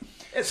 Yes.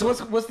 So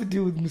what's the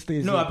deal with Mr.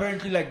 Essay? No,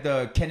 apparently, like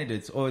the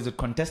candidates or is it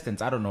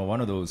contestants? I don't know.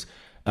 One of those.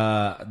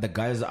 The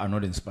guys are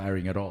not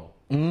inspiring at all.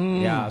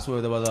 Yeah,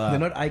 so there was a. they're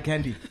not eye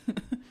candy.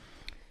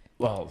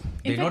 Well,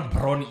 they're In not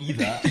brawn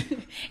either.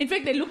 In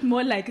fact, they look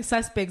more like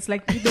suspects.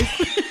 Like it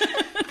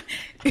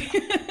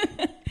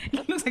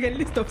looks like a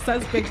list of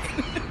suspects.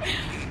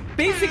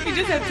 Basically,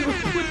 just have to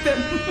put them.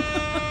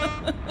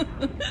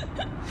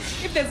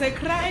 If there's a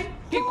crime,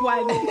 pick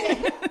one.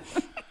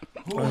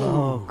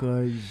 Oh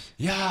gosh.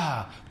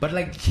 Yeah, but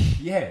like,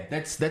 yeah,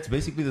 that's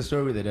basically the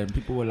story with it, and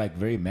people were like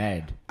very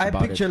mad. I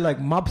about picture it. like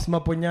Maps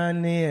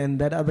Maponyane and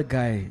that other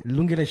guy,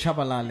 Lungile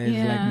Shabalala, is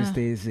like Yeah.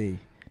 Mr. SA.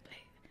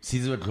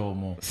 Caesar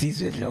Dlomo.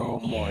 Caesar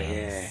Lomo,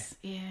 yeah.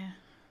 Yeah.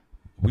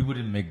 We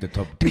wouldn't make the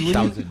top Dude, when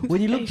 1,000.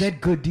 when you look that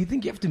good, do you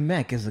think you have to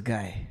Mac as a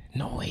guy?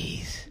 No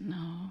ways.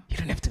 No. You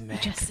don't have to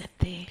Mac. Just sit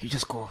there. You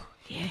just go,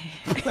 Yeah.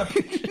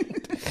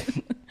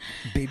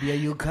 baby, are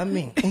you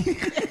coming?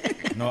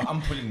 No,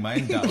 I'm pulling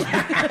mine down.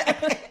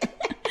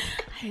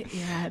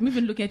 Yeah. I'm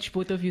even looking at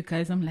both of you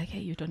guys. I'm like, hey,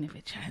 you don't have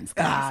a chance.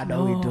 Guys. Ah,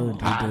 no, we don't. We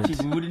Ah,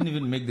 don't. we wouldn't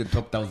even make the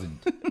top 1,000.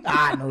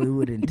 Ah, no, we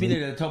wouldn't. Maybe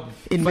the top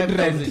In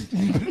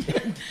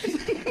 5,000.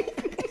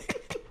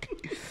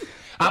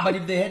 But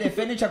if they had a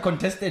furniture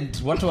contestant,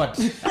 what? Ah,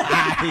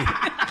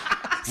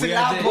 we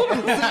are there.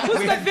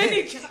 Who's the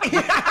finish?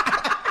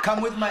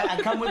 Come with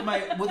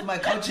my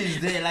couches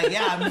there. Like,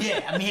 yeah, I'm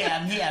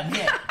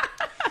here.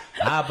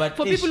 Ah, but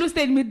For people who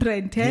stay in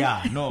mid-rent, eh?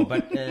 yeah, no,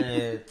 but we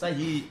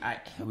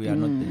are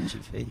not the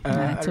chief. Eh?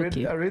 It's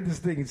okay. I read this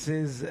thing. It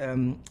says,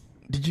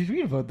 did you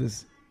read about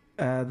this?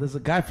 There's a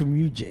guy from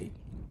UJ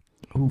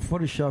who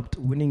photoshopped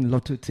winning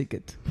lotto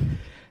ticket,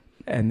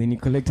 and then he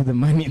collected the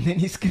money, and then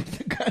he skipped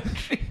the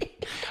country.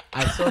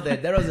 I saw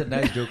that. That was a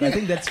nice joke. I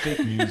think that's fake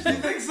news. Though. You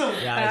think so?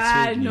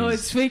 Yeah, it's fake No, news.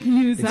 it's fake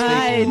news. It's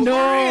I fake news.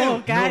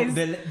 know, guys.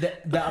 No,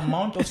 the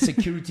amount of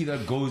security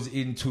that goes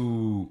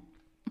into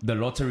the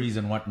lotteries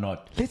and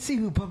whatnot Let's see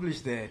who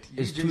published that.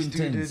 is too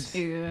intense.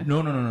 Yeah.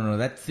 No.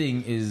 That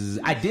thing is.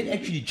 I did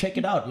actually check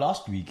it out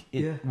last week.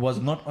 It Yeah. was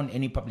not on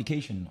any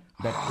publication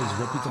that is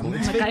reputable.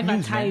 It's fake MacGyver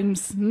news, man.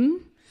 Times.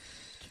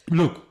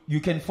 Look, you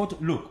can photo.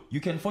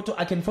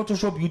 I can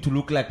Photoshop you to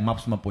look like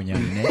Maps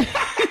Maponyane eh?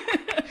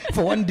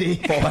 For one day.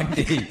 for one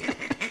day.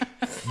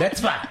 That's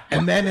fine.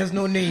 A man has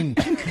no name.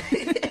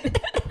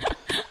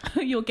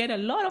 You'll get a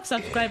lot of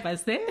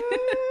subscribers there.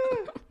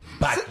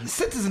 But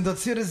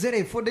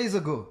Citizen.co.za 4 days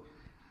ago.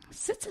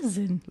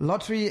 Citizen.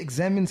 Lottery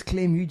examines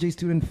claim UJ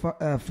student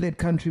fled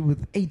country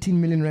with 18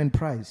 million rand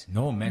prize.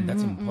 no, man,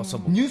 that's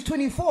impossible. News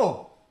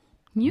 24.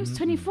 News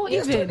 24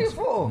 News even.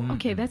 24.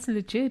 Okay, that's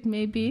legit,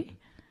 maybe.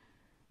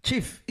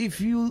 Chief,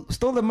 if you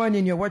stole the money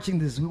and you're watching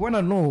this, we want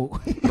to know.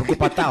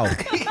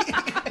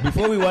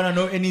 Before we want to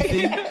know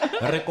anything,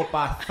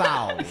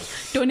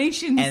 rekopatao.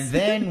 Donations. And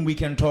then we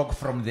can talk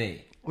from there.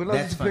 When That's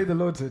else you play fine.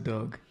 the lotto,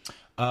 dog?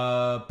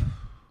 I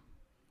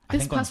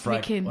This think on past Friday.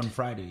 weekend. On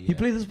Friday. Yeah. You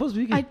played this past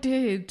weekend? I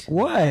did.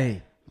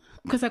 Why?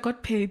 Because I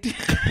got paid.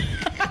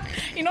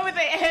 You know, with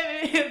the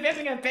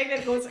having a bank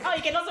that goes, oh,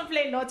 you can also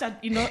play lotto,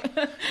 you know,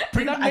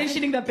 without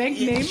mentioning the bank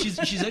Yeah, name.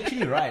 she's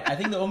actually right. I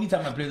think the only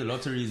time I play the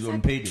lottery is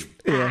when payday.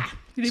 Yeah.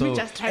 Let me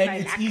just try and my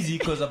it's luck. easy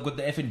because I've got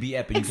the F&B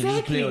app and you can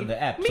just play Exactly. on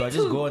the app. Me so I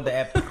just too. go on the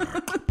app,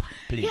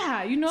 play.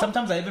 Yeah, you know.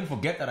 Sometimes I even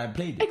forget that I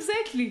played it.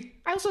 Exactly.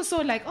 I also saw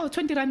like,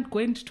 20 rand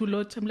going to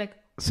lot. I'm like,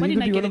 So why you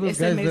didn't could I be one get of an those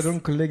guys that SMS?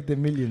 don't collect the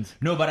millions.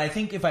 No, but I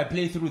think if I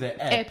play through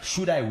the app,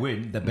 should I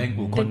win, the bank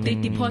will They contact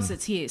me.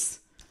 deposit, yes.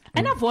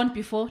 And I've won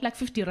before, like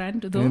 50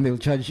 rand though. And then they'll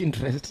charge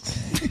interest.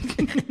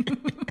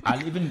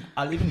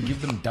 I'll even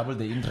give them double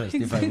the interest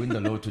if I win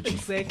the lotto.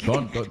 Chief. Exactly.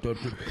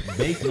 Don't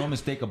make no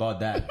mistake about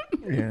that.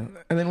 Yeah.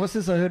 And then what's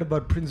this I heard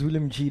about Prince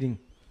William cheating?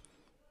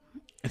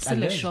 It's Still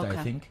a alleged, shocker.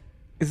 I think.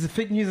 Is it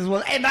fake news as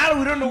well? Hey, now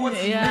we don't know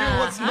what's real,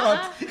 what's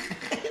not.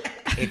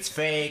 It's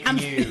fake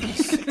news.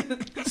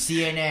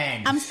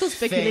 CNN. I'm still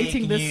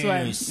speculating fake this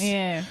one. news.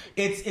 Yeah.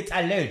 It's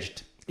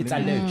alleged. It's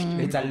alleged.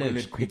 It's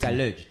alleged. It's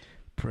alleged.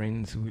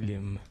 Prince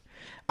William.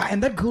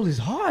 And that girl is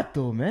hot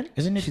though, man.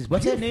 Isn't it? She's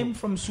What's her beautiful. name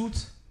from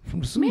Suits?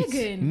 From Suits.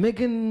 Meghan.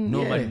 Meghan.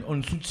 No, yeah. but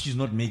on Suits she's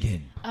not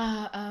Megan.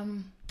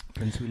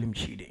 Prince William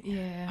cheating.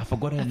 Yeah. I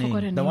forgot her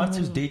name. The one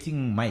who's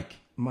dating Mike.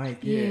 Mike.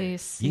 Yeah.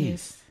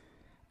 Yes.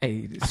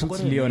 Hey, forgot Suits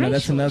her name. Leona.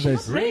 That's Rachel. another.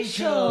 She's not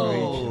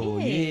Rachel.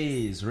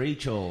 Yes,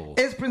 Rachel.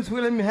 Is Prince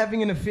William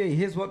having an affair?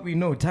 Here's what we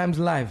know. Times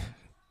Live.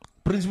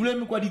 Prince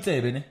William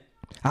Kwaditsebe, ne?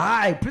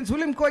 Hi, Prince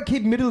William quite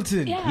Kate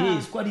Middleton. Yeah.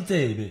 Yes,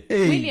 Kwaditsebe.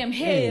 Hey. William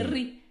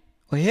Harry.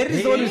 Oh,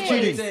 Harry's the one who's Hey.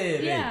 cheating.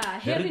 Kwaditsebe. Yeah,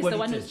 Harry is the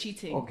one Kwaditsebe. who's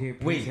cheating. Okay,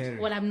 Prince Wait. Harry.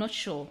 Well, I'm not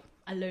sure.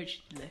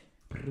 Allegedly.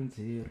 Prince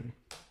Harry.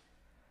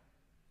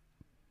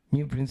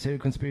 New Prince Harry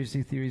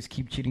conspiracy theories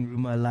keep cheating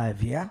rumor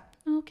alive, yeah?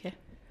 Okay.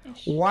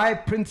 Why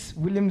Prince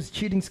William's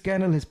cheating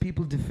scandal has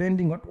people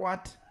defending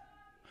what?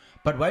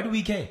 But why do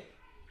we care?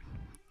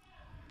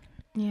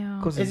 Yeah.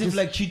 Because As if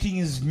like cheating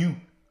is new.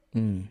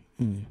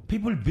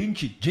 People been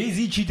cheat.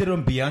 Jay-Z cheated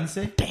on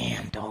Beyonce.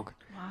 damn, dog.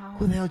 Wow.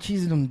 Who the hell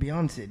cheated on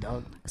Beyonce,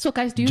 dog? So,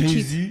 guys, do you cheat?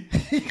 Jay-Z.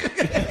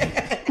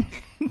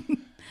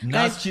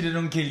 Nas cheated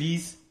on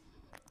Kelly's.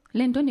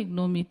 Len, don't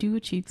ignore me. Do you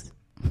cheat?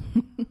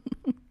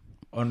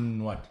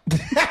 On what?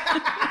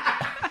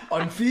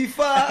 On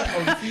FIFA.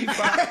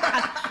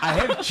 I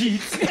have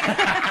cheats.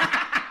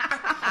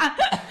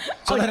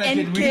 So that I can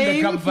win the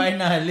Endgame. cup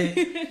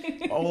finally.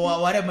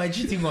 Oh, what am I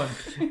cheating on?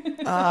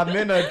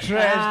 Men are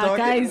trash, dog.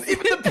 guys.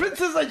 Even the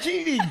princes are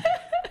cheating.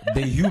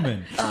 The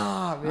human. Men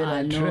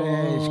are no.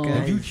 trash, guys.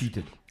 Have you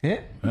cheated?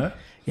 Yeah? Huh?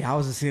 Yeah, I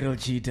was a serial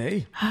cheater,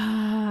 eh? But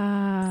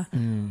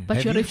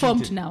Have you're you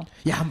reformed cheated? now.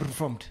 Yeah, I'm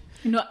reformed.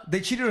 You know,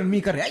 They cheated on me.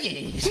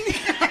 This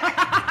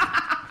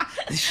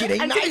shit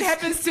ain't until it nice.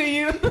 happens to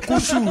you.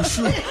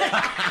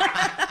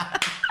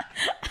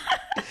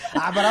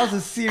 But I was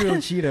a serial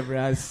cheater,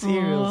 bro.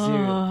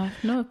 Serial.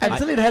 No, but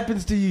Until it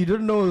happens to you, you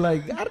don't know.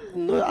 Like I don't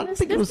know. I don't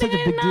think it was such a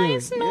big deal.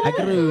 nice, no. I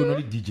can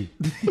not DJ.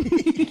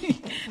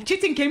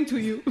 Cheating came to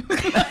you.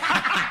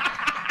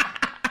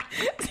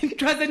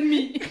 It wasn't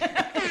me.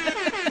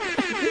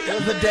 It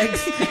was the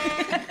Dex.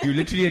 You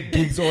literally had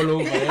gigs all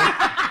over.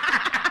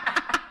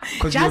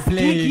 Because you're Just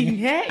playing.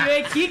 kicking, eh?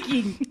 You're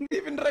kicking.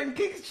 Even Ryan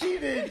Giggs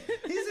cheated.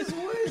 His is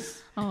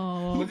worse.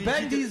 Oh, He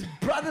banged his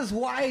brother's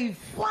wife.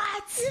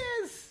 What?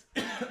 Yes.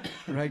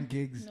 Ryan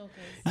Giggs. no,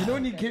 You know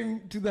when he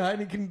came to the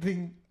Heineken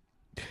thing?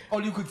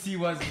 All you could see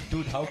was,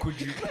 dude, how could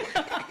you?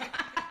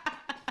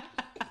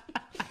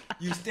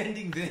 You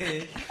standing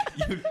there,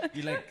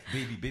 you're like,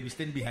 baby,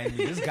 stand behind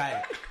me. This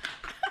guy,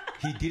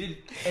 he did it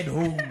at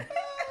home.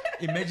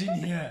 Imagine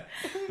here.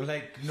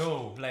 Like,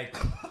 no, like,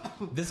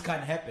 this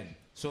can't happen.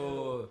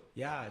 So,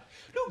 yeah.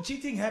 Look,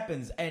 cheating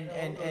happens.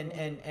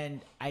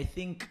 And I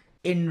think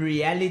in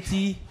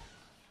reality,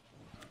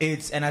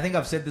 and I think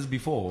I've said this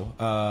before,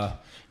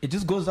 it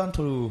just goes down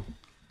to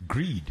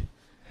greed.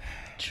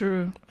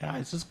 true. Yeah,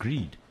 it's just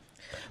greed.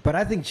 But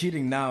I think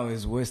cheating now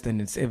is worse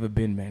than it's ever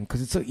been, man.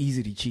 Because it's so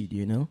easy to cheat,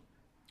 you know?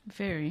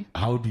 Very.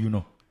 How do you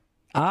know?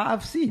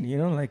 I've seen, you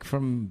know, like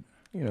from,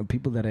 you know,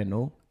 people that I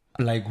know.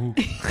 Like who?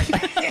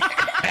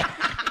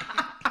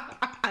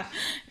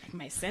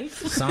 Myself.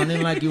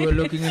 Sounding like you were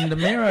looking in the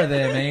mirror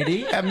there,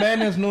 matey. A man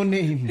has no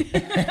name.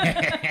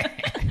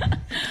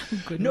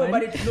 Good No, one.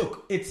 but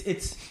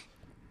it's.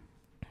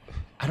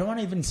 I don't want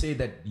to even say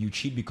that you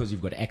cheat because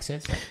you've got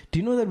access. Do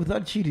you know that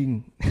without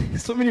cheating,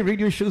 so many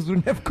radio shows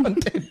wouldn't have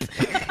content?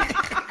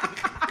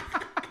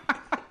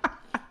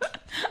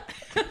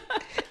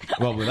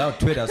 Well, without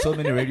Twitter, so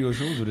many radio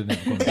shows wouldn't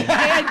have content.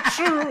 Yeah,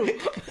 true.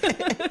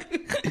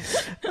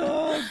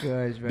 Oh,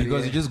 gosh, man.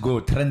 Because you just go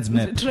trends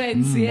map.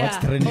 Trends, yeah. What's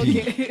trending?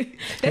 Okay.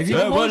 That's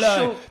your whole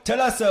show. Tell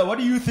us, what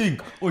do you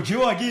think?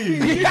 Ojo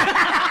again.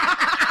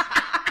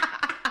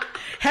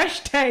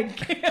 Hashtag.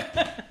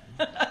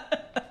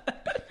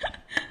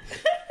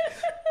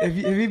 Have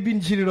you been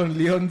cheated on,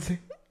 Leonce?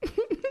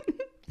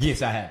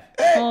 Yes, I have.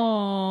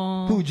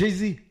 Oh. Who,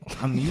 Jay-Z?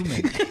 I'm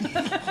human.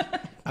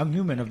 I'm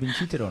human. I've been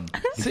cheated on.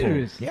 before.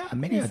 Serious? Yeah,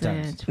 many a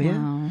times.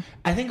 Wow.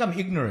 I think I'm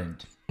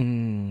ignorant.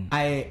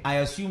 I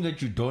assume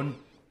that you're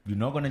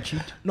not gonna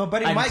cheat. No,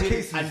 but in my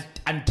case,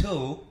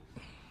 until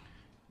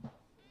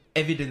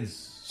evidence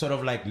sort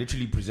of like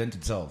literally presents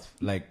itself.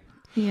 Like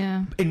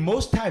Yeah. in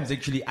most times,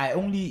 actually,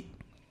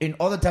 in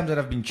all the times that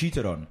I've been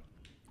cheated on,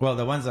 well,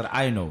 the ones that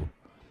I know,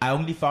 I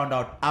only found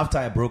out after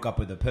I broke up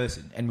with the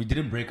person, and we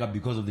didn't break up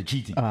because of the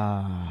cheating.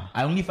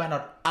 I only found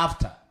out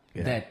after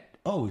that.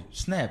 Oh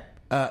snap!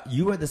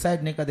 You were the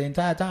side nigga the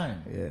entire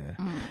time. yeah.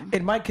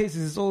 In my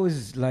cases, it's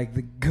always like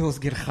the girls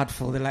get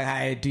hurtful. They're like,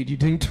 "Hey, dude, you're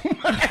doing too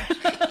much."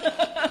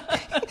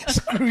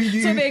 Screw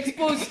you. So they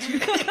exposed you.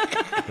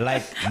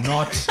 Like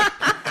not.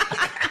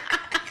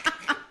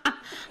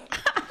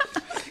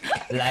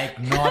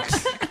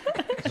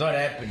 It's not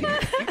happening.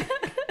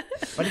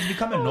 But it's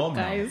become a norm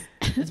now. guys.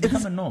 It's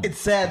become a norm. It's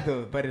sad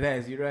though, but it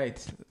has. You're right.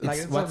 Like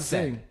It's that's what I'm what's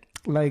sad? saying.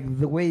 Like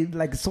the way,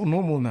 like it's so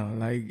normal now.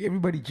 Like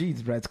everybody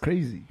cheats, bro. It's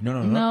crazy.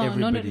 No, No,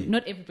 everybody.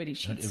 not everybody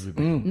cheats. Not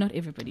everybody. Not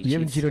everybody You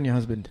haven't cheats. cheated on your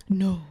husband?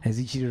 No. Has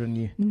he cheated on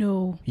you?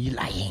 No. You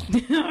lying?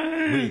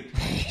 Wait,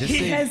 just He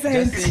say, hasn't.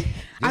 just say,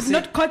 I've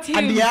not caught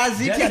him.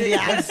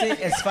 just say,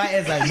 as far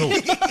as I know.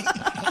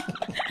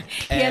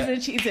 He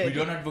hasn't cheated. We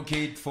don't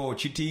advocate for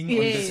cheating on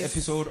Yes. this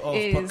episode of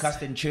Yes.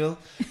 Podcast and Chill.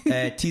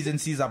 T's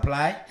and C's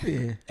apply.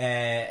 Yeah.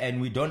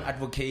 And we don't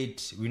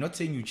advocate, we're not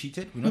saying you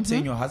cheated. We're not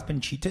saying your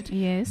husband cheated.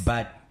 Yes.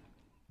 But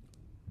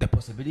the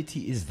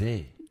possibility is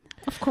there.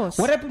 Of course.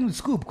 What happened with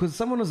Scoop? Because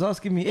someone was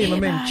asking me, "Hey, my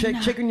man,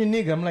 check on your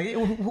nigga." I'm like, hey,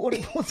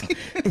 what's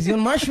is he on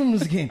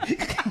mushrooms again?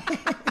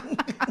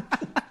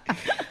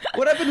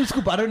 What happened with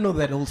Scoop? I don't know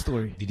that whole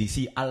story. Did he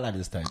see Allah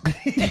this time?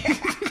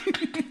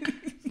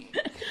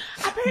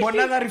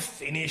 Monagari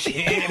finish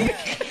him.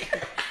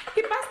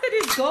 He busted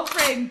his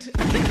girlfriend.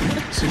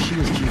 So she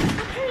was cheating.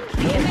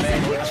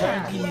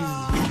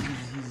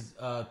 His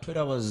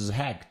Twitter was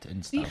hacked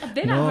and stuff.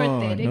 Then I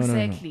heard that,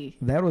 exactly.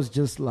 No. That was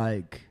just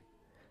like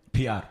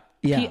PR.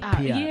 PR.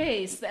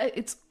 Yes.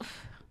 It's.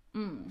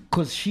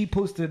 Because she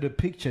posted a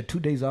picture 2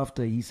 days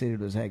after he said it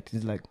was hacked.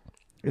 He's like,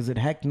 is it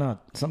hacked?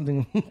 Not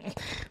something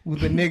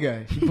with a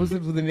nigga. She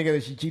posted with a nigga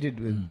that she cheated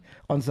with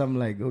on some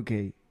like,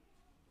 okay.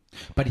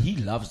 But he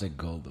loves that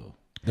girl though.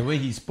 The way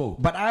he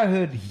spoke. But I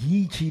heard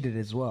he cheated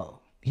as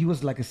well. He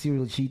was like a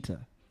serial cheater.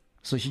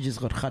 So she just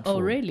got cut. Oh,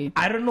 really?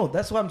 I don't know.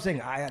 That's what I'm saying.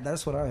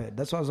 That's what I heard.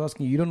 That's why I was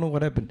asking you. You don't know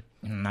what happened.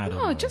 I don't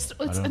know. No, just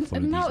I it's, don't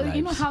follow and now these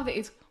you know lives. how there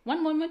is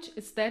one moment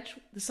it's that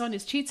the son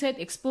is cheated,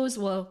 exposed.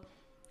 Well,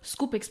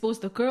 Scoop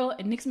exposed the girl,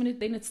 and next minute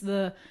then it's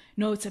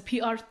it's a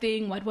PR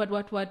thing. What?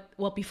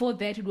 Well, before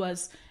that it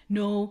was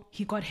no,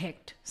 he got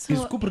hacked. So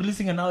Is Scoop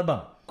releasing an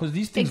album? Because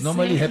these things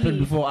normally happen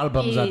before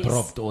albums are Yes.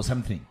 dropped or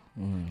something.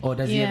 Or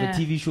does he have a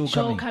TV show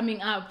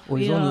coming? up? Or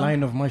his own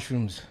line of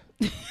mushrooms.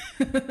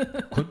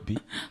 Could be.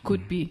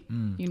 Could be.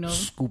 You know.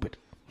 Scoop it.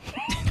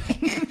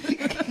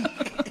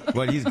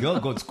 Well, his girl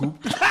got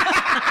scooped.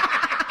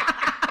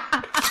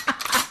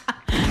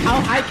 How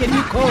high can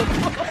you go?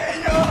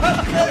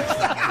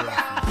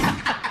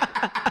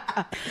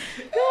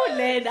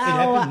 It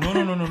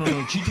happens.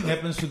 No. Cheating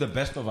happens to the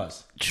best of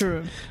us.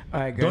 True. All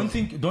right, guys.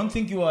 Don't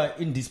think you are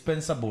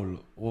indispensable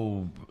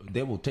or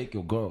they will take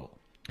your girl.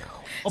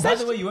 Oh, by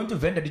the way, you went to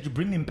Venda. Did you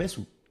bring him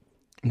pesu?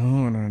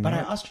 No. But I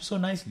asked you so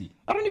nicely.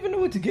 I don't even know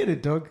where to get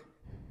it, dog.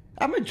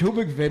 I'm a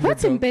Joburg vendor.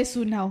 What's in dog.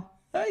 peso now?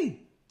 Hey.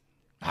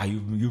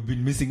 You've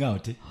been missing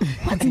out. Eh?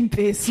 What's in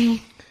peso?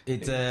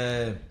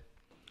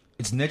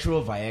 It's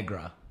natural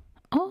Viagra.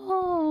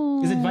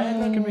 Oh. Is it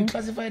Viagra? Can we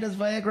classify it as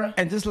Viagra?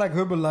 And just like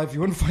Herbal Life,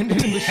 you won't find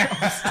it in the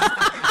shops.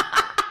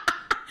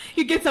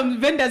 You get some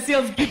vendor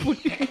sales people.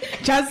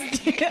 Just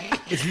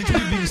It's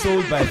literally being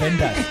sold by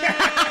vendors.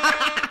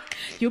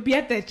 you'll be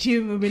at the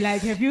gym and be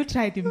like, have you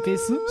tried in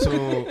peso?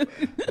 So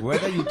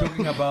whether you're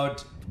talking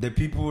about the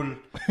people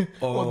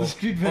or the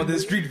street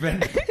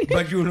vendor,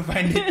 but you will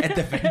find it at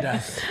the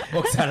vendors.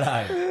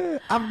 Oxalai.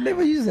 I've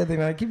never used that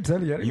thing. I keep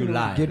telling you. I don't You even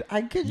lie.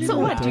 I get you. So know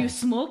what? that. Do you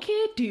smoke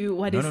it? Do you?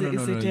 What No, is no, it?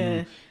 no, Is no,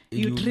 it?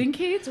 You drink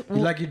it?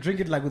 You drink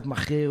it like with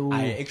macheo.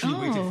 I actually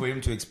waited for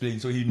him to explain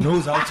so he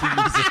knows how to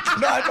use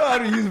it. No, I know how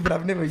to use it, but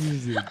I've never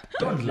used it.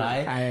 Don't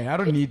lie. I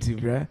don't need to,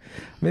 bruh.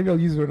 Maybe I'll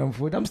use it when I'm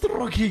 40. I'm still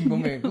rocking, my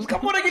man.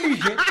 Come on, I can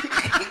use it.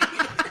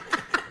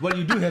 Well,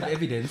 you do have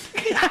evidence.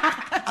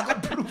 I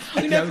got proof.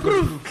 You have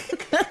proof.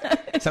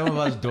 Some of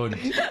us don't.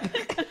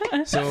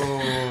 So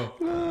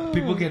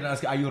people can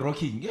ask, are you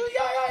rocking? Yeah.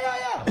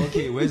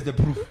 Okay, where's the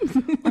proof?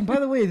 And by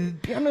the way, the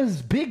piano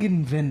is big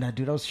in Venda,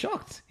 dude. I was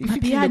shocked. If My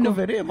you can piano. look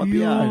over there, my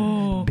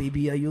piano.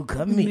 Baby, are you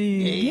coming?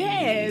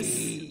 Yes.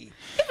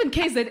 Even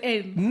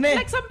KZN. Ne.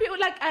 Like some people,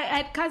 like I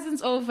had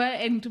cousins over,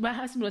 and my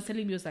husband was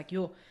telling me, he was like,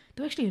 "Yo,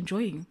 they're actually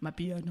enjoying my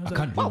piano." I was I like,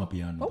 can't play "Oh, my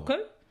piano. though.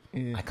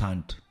 Okay. I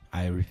can't.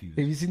 I refuse.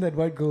 Have you seen that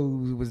white girl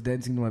who was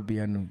dancing to my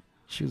piano?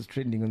 She was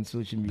trending on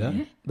social media.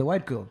 Yeah? The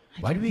white girl.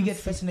 Why do we get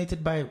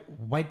fascinated by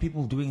white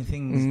people doing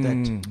things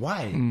that...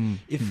 Why?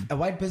 If a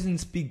white person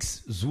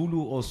speaks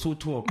Zulu or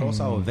Sotho or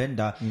Xhosa or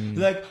Venda,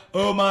 you're like,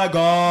 oh my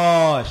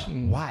gosh.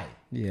 Why?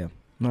 Yeah.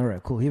 All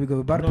right, cool. Here we go.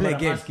 We're about to No, play but a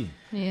I'm game. asking.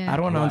 Yeah. I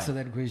don't want to Why? answer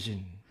that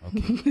question.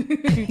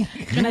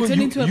 Can I turn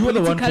into a You were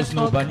the one political for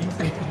Snow talk? Bunny.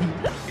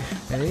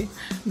 Hey?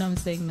 No, I'm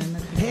saying no,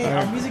 nothing. Hey,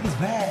 our music is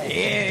bad.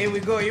 Yeah, here we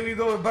go.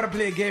 We're about to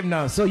play a game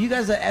now. So you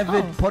guys are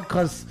avid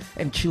podcast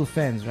and chill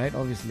fans, right?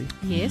 Obviously.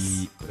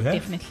 Yes, Yeah.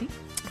 definitely.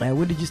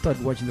 When did you start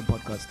watching the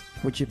podcast?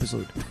 Which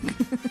episode?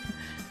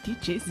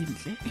 DJ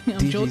Zinhle. I'm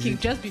DJ joking. Zinhle.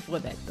 Just before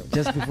that, though.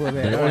 Just before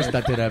that. It all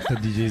started after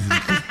DJ's.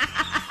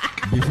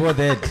 Before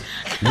that,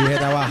 we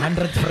had our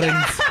 100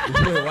 friends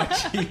who were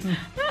watching.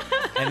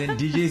 And then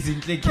DJ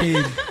Zinhle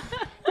came.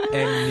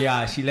 And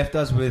yeah, she left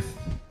us with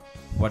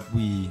what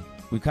we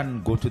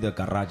can't go to the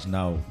garage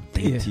now,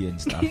 dirty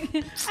and stuff.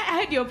 I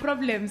had your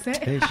problems, eh?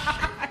 Ish,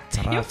 it's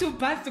You rough. have to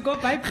pass to go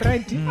buy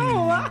bread.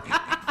 Oh,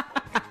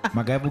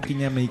 Magay booking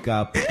your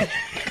makeup.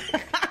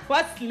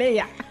 what's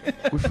Leia?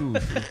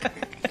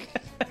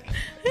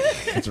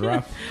 It's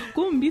rough.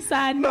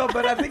 Kumbisan. No,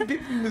 but I think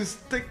people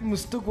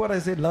mistook what I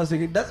said last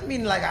week. It doesn't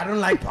mean like I don't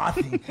like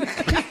bathing.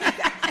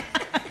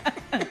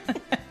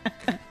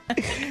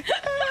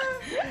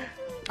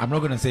 I'm not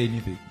gonna say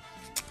anything.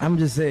 I'm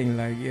just saying,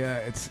 like, yeah,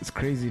 it's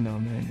crazy now,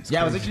 man. It's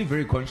Yeah, I was crazy. actually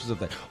very conscious of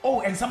that.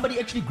 Oh, and somebody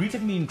actually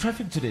greeted me in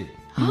traffic today.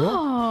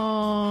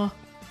 Oh,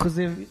 Because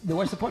they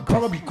watch the podcast.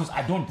 Probably because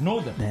I don't know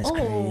them. That's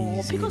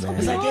crazy. because man. of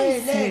It's like,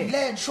 hey,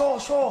 Len, sure.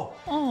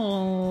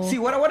 oh. See,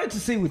 what I wanted to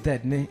say with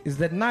that, ne, is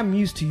that now I'm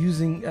used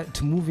to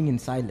to moving in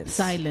silence.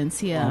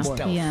 Silence, yeah.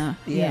 Stealth.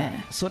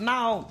 Yeah. So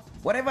now,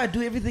 whatever I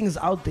do, everything is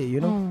out there,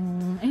 you know?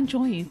 Oh,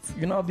 enjoy it.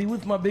 You know, I'll be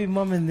with my baby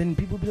mama and then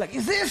people be like,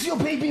 is this your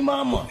baby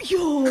mama?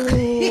 Yo.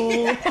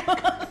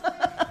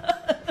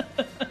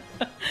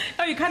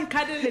 Oh, you can't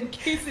cuddle and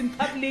kiss in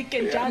public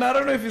and just. And I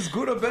don't know if it's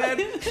good or bad.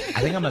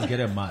 I think I must get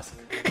a mask.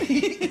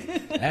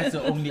 That's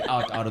the only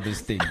out of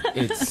this thing.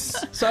 It's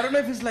So I don't know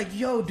if it's like,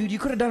 yo, dude, you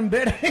could have done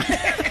better.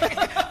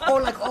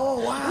 Or like, oh,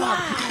 wow.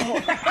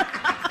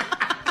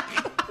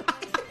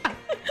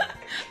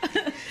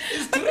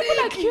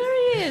 People are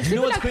curious. you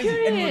know People what's are crazy?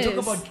 And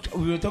curious.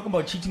 we were talking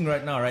about cheating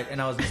right now, right?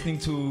 And I was listening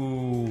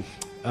to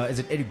is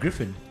it Eddie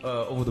Griffin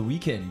over the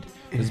weekend.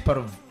 It's part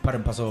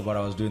and parcel of what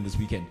I was doing this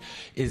weekend.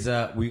 Is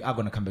we are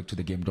gonna come back to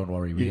the game. Don't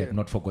worry, we have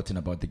not forgotten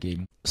about the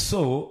game.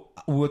 So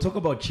we were talking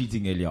about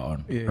cheating earlier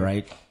on,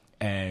 right?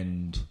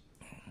 And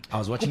I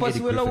was watching Eddie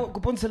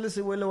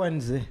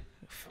Griffin.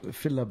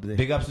 Fill up there.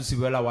 Big ups to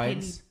Sibuela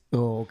Wines.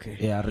 Oh, okay.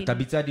 Yeah, re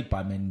tabitsa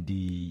dipameng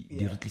di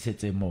re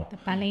tlisetse more. The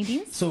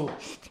Paladins. So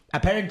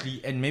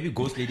apparently, and maybe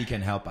Ghost Lady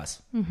can help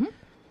us.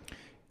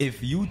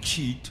 If you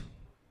cheat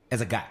as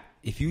a guy,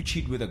 if you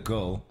cheat with a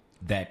girl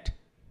that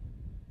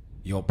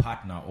your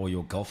partner or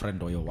your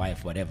girlfriend or your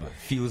wife, whatever,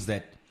 feels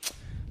that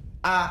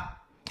I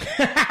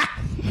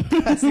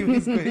see where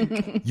it's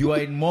going. you are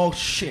in more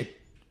shit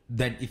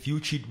than if you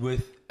cheat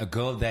with a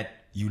girl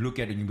that you look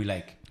at and you be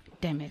like,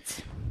 Damn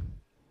it.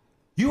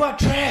 you are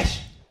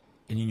trash.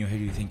 And in your head,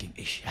 you're thinking,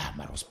 ish,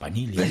 Maros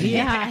Panili.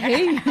 Yeah,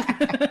 hey.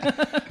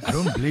 I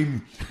don't blame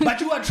you. But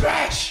you are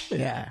trash.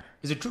 Yeah.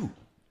 Is it true?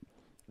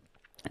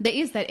 There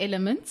is that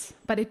element,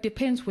 but it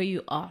depends where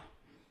you are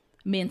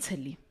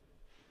mentally.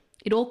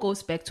 It all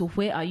goes back to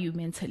where are you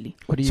mentally.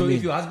 What do you So mean?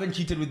 if your husband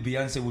cheated with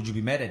Beyonce, would you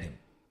be mad at him?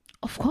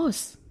 Of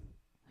course.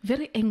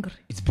 Very angry.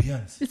 It's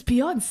Beyonce. It's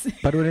Beyonce.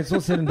 But when it's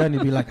all said and done,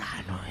 you'd be like,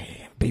 no,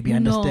 baby, I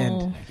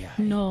understand.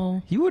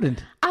 No. You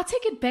wouldn't. I'll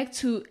take it back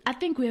to, I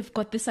think we have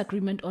got this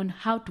agreement on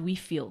how do we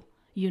feel,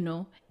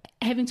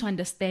 having to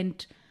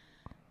understand,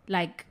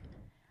 like,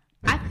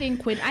 I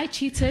think when I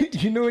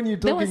cheated. You know, when you're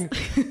there talking,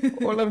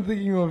 all I'm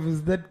thinking of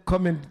is that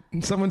comment.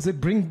 Someone said,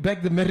 bring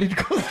back the married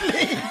couple.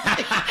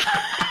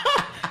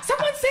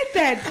 Someone said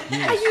that.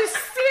 Yes. Are you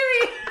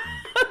serious?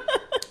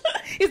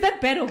 Is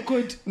that bad or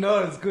good? No,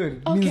 it's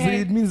good.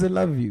 Okay. It means I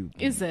love you.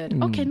 Is it?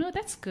 Okay, no,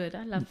 that's good.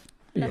 I love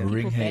people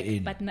Bring her back.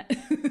 in. But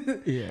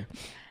Yeah.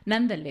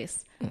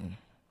 nonetheless,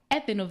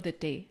 at the end of the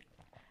day,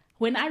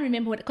 when I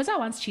remember, because I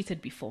once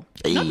cheated before,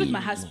 not with my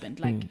husband,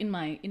 like in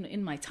my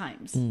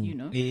times,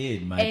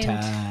 In my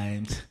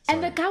times.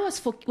 And the guy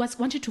was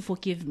wanted to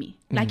forgive me.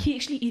 Like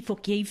he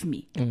forgave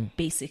me,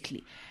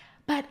 basically.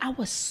 But I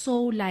was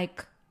so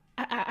like,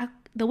 I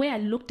the way I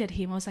looked at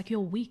him, I was like, you're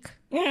weak.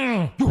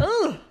 It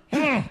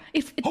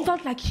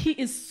felt like he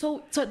is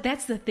so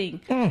that's the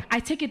thing. I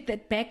take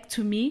it back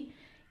to me.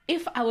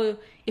 If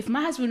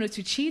my husband were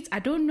to cheat, I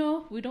don't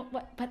know,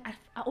 but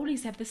I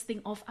always have this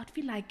thing of, I'd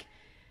feel like,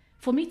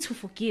 for me to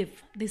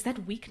forgive, there's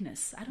that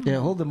weakness. I don't know. Yeah,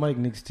 hold the mic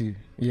next to you.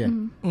 Yeah.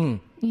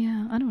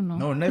 Yeah, I don't know.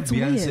 No, not It's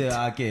Beyonce. weird.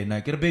 Okay, now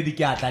get a baby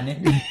cat.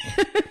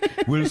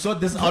 We'll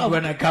sort this out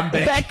when I come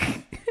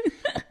back.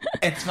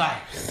 It's fine.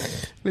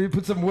 Let me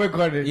put some work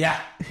on it. Yeah.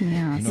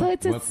 Yeah, so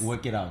it's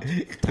work it out.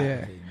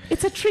 Yeah.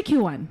 it's a tricky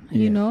one,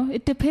 you know.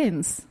 It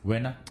depends.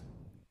 When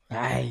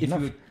Aye,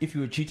 if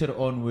you were cheated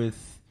on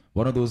with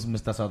one of those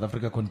Mr. South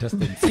Africa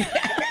contestants,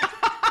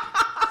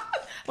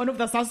 One of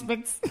the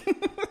suspects.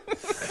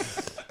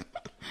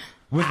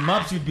 with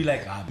maps, you'd be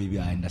like, baby,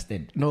 I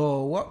understand.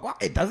 No, what?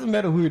 It doesn't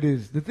matter who it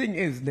is. The thing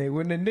is,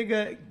 when a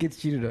nigga gets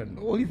cheated on,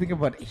 all you think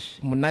about is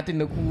Monate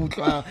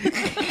Nakutwa.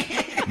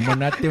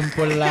 Monate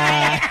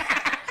Mpola.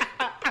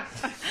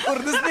 Or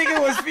this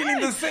nigga was feeling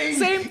the same.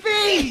 Same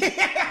thing.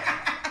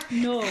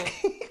 No.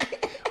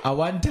 At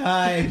one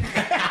time.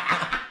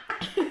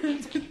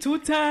 2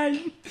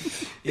 times.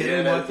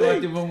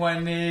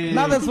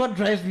 Now that's what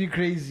drives me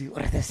crazy.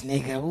 Or this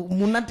nigga,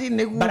 Monate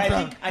Nakutwa. But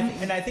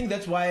I think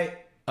that's why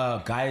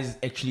guys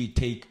actually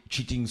take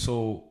cheating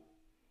so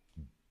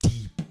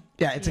deep.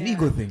 Yeah, it's an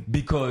ego thing.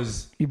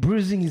 Because You're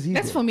bruising his ego.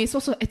 That's for me.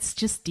 It's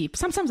just deep.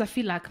 Sometimes I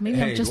feel like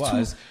maybe I'm just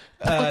was.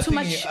 I've got too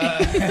much.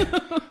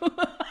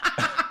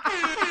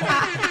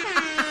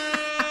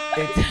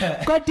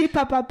 Go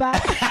deeper,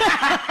 Papa.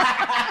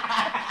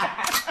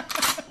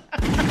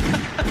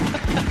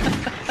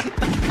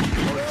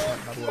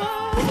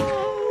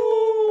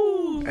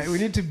 We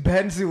need to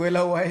ban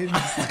Siwela wines.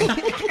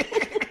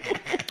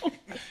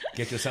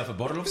 get yourself a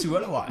bottle of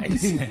Siwela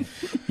wine.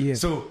 Yeah.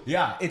 So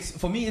yeah, it's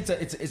for me. It's a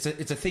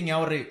thing.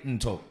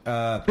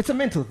 It's a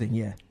mental thing.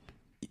 Yeah.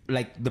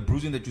 Like the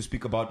bruising that you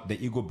speak about,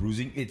 the ego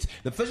bruising. It's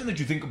the first thing that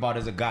you think about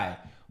as a guy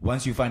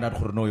once you find out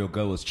your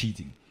girl was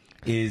cheating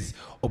is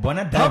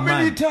Obana. How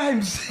many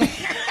times?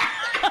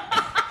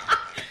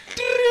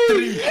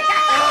 3.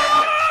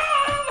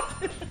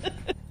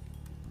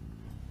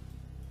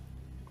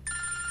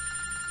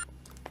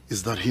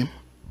 Is that him?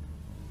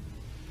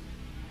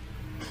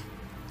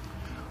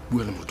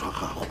 Bua le motho wa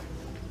gago.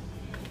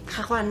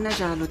 Ga go a nna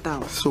jalo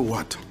Tao. So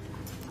what?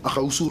 A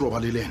ga o se o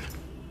robale le ena?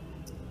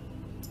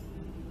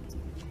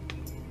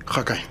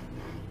 Ga kae?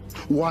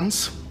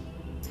 Once?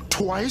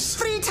 Twice?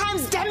 3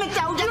 times, damn it,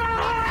 Tao.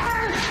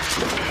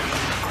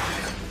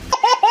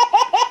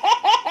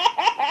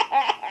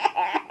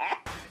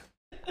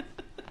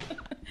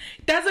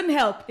 Doesn't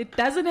help. It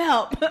doesn't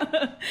help.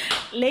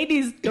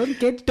 Ladies, don't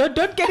get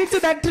into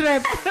that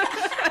trap.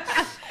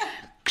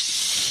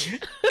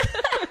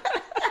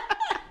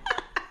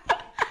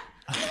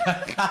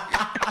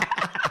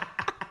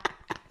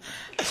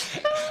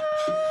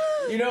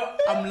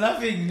 I'm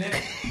laughing,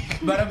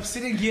 but I'm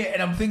sitting here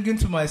and I'm thinking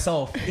to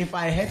myself, if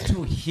I had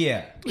to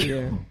hear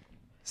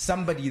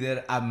somebody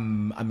that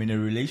I'm in a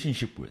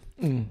relationship with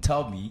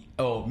tell me,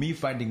 or me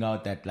finding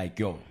out that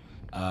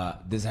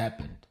this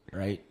happened,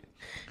 right?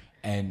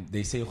 And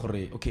they say,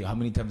 okay, how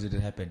many times did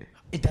it happen?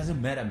 It doesn't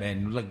matter,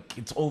 man. Like,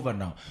 it's over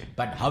now.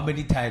 But how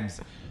many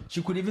times?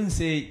 She could even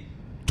say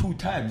 2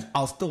 times.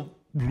 I'll still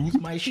lose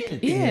my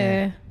shit.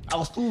 Yeah.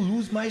 I'll still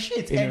lose my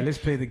shit. Anyway, let's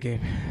play the game.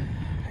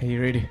 Are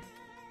you ready?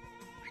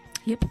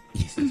 Yep.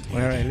 All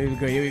right, here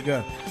we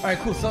go. All right,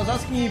 cool. So I was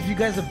asking you if you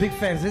guys are big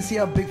fans. Let's see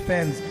how big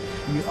fans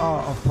you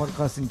are of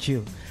Podcast and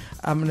Chill.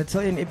 I'm going to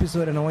tell you an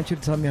episode and I want you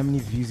to tell me how many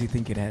views you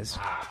think it has.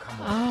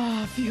 Come on.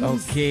 Views.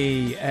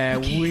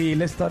 Okay,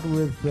 let's start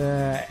with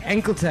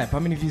Ankle Tap. How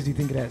many views do you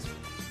think it has?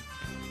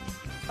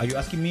 Are you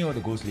asking me or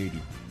the ghost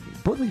lady?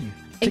 Both of you.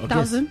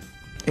 8,000.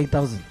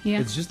 8,000. Yeah.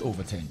 It's just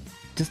over 10.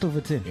 Just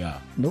over 10. Yeah.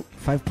 Nope,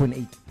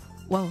 5.8.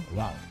 Wow.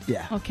 Wow.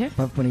 Yeah. Okay.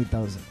 5.8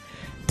 thousand.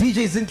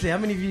 DJ Zintle, how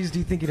many views do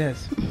you think it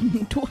has?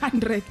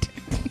 200.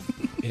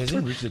 It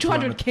hasn't reached the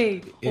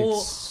 200K or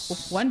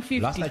It's 150.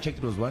 Last I checked,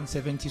 it was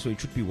 170, so it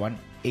should be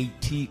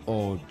 180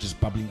 or just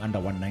bubbling under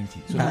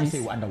 190. So let's say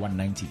under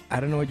 190. I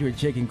don't know what you were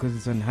checking because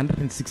it's on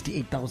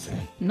 168,000.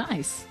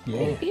 Nice. Yeah.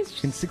 Oh,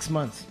 it's In 6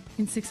 months.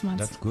 in 6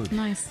 months. That's good.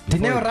 Nice.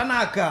 Dineo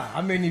Ranaka,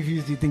 how many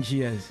views do you think she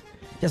has?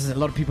 Yes, a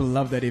lot of people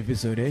love that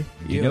episode, eh?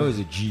 Dino is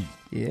a G.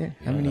 Yeah.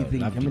 How many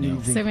think? love How many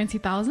Dineo. think?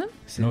 70,000?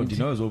 No,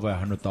 Dino is over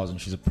 100,000.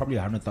 She's probably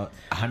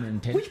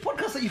 110. Which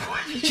podcast are you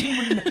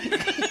watching?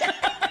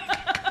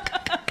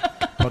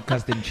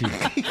 Podcast in chief.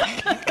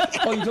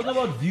 Oh, you're talking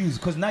about views?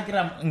 Because now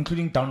I'm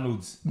including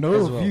downloads. No,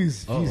 as well.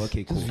 views. Oh, views.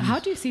 okay, cool. How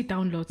do you see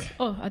downloads?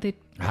 Oh, are they?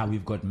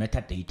 We've got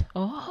metadata.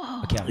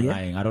 Oh. Okay, I'm Yeah.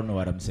 lying. I don't know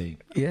what I'm saying.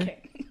 Yeah.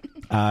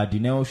 Okay.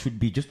 Dino should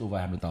be just over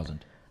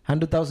 100,000.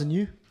 100,000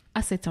 you?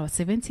 I said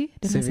 70.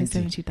 Then I said 70.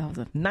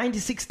 70,000.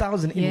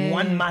 96,000 in Yeah.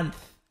 1 month.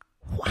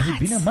 Has it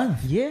been a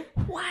month? Yeah.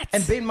 What?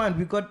 And bear in mind,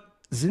 we got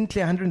Zintle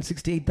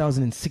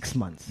 168,000 in 6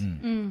 months.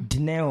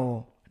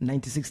 Dineo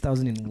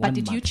 96,000 in 1 month. But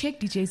did you check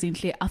DJ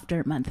Zintle after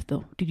a month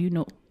though? Did you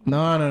know? No.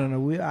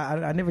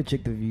 I never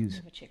checked the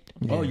views. Checked.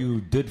 Oh,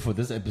 you did for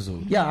this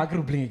episode? Yeah, I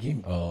could play a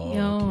game. Oh.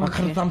 Oh, I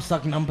can't okay. thumb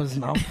suck numbers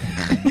now.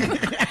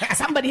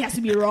 Somebody has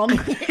to be wrong.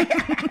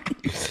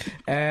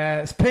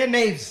 Spare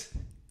knaves.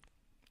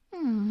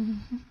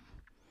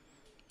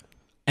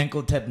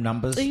 Ankle tap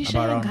numbers,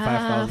 about around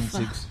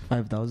 5,006.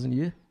 5,000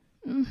 yeah.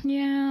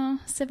 Yeah,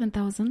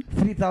 7,000.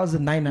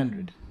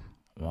 3,900.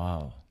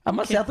 Wow. I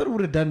must say, I thought we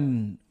would have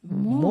done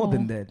more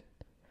than that.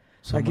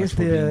 So I much guess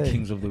for being the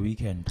kings of the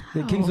weekend.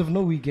 the kings of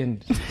no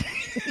weekend. We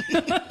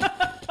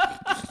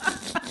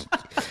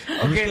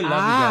still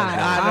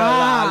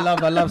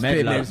love I love Mad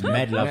spare love, knaves.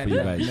 mad love for you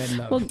guys. Mad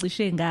love.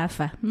 Bongishe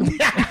ngafa.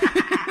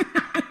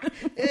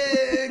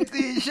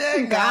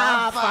 Cishe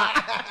ngafa.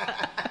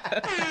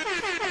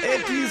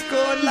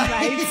 Etisco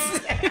lights.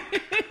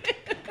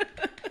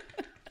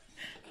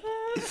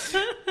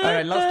 All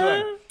right, last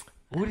one.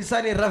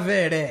 Urisani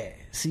Ravere.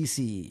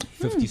 CC.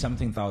 50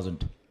 something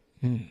thousand.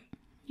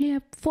 Yeah,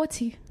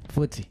 40.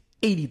 40.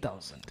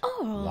 80,000.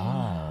 Oh.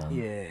 Wow.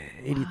 Yeah,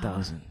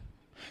 80,000.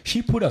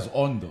 She put us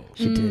on though.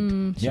 She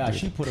did. Yeah,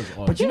 she put us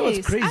on. But you know what's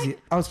Yes, crazy?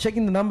 I was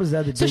checking the numbers the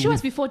other day. So she was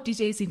with- before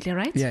DJ Zintle,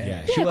 right? Yeah.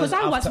 yeah, Yeah, because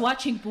I was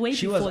watching way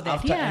she before was that.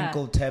 after Yeah.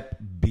 ankle tap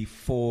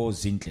before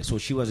Zintle, so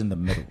she was in the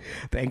middle.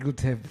 The ankle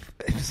tap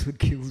episode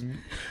kills me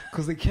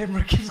because the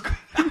camera keeps going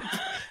up.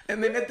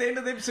 And then at the end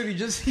of the episode, you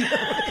just hear.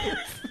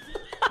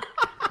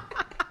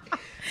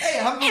 Hey,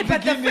 humble Yeah,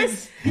 but the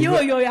beginnings.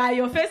 first,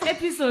 your first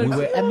episode. We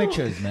were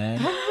amateurs, man.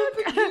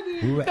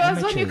 We were There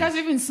was when you amateurs. guys were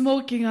even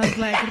smoking. I was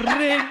like,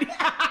 really?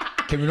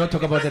 Can we not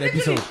talk about that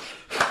episode?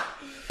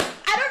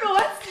 I don't know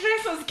what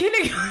stress was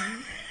killing you.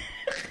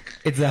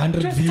 It's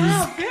 100 Just views.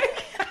 stop.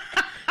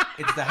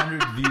 It's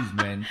 100 views,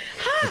 man.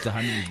 It's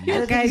 100 Yeah, views. the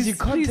thing is, Guys, you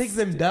can't please. take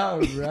them down,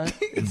 right?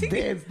 It's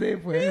there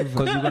forever.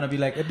 Because we're gonna be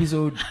like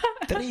episode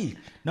 3.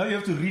 Now you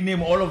have to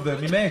rename all of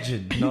them.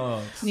 Imagine.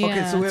 No.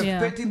 Okay, so we have Yeah.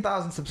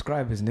 13,000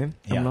 subscribers, Nim.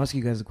 I'm Yeah. gonna ask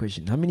you guys a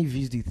question. How many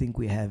views do you think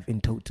we have in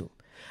total?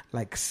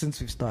 Like since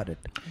we've started?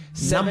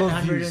 Number of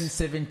views.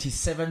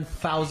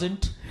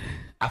 777,000.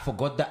 I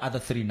forgot the other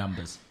 3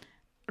 numbers.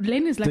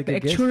 Len is like Take a the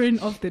guess. Actuarian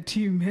of the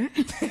team. Eh?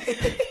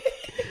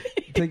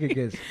 Take a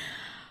guess.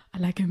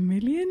 Like 1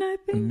 million, I A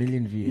think.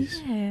 million views.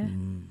 Yeah.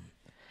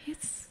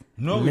 It's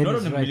No, we're Len not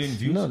is on a right. million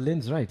views. No,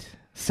 Len's right.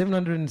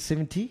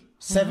 770?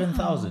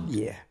 7,000.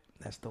 Yeah,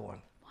 that's the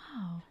one.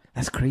 wow.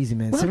 That's crazy,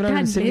 man. Well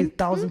done,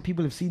 770,000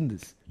 people have seen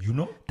this. You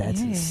know? That's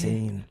Yeah.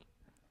 insane.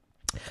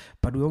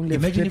 But we only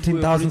have Imagine if we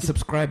were 13,000 already-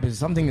 subscribers.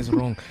 Something is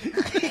wrong.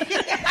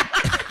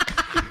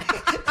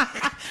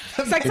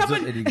 It's like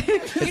someone,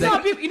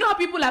 you know how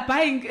people are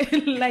buying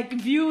like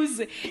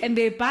views and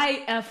they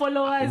buy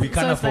followers. We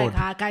can't so it's afford.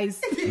 like,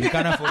 guys, We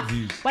can't afford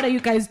views. what are you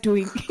guys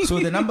doing? So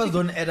the numbers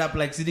don't add up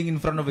like sitting in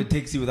front of a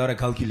taxi without a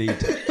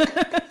calculator.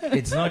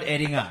 It's not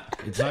adding up.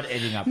 It's not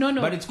adding up. No.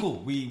 But it's cool.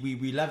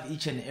 We love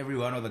each and every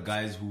one of the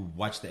guys who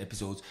watch the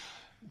episodes.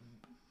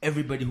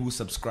 Everybody who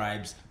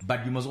subscribes.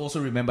 But you must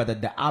also remember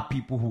that there are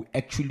people who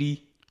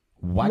actually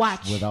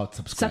watch without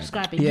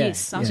subscribing. Yeah,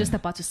 Yes, I was yeah. just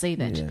about to say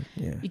that.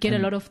 Yeah. You get a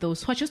lot of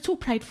those who are just too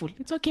prideful.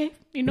 It's okay.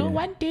 You know, Yeah.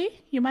 one day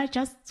you might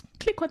just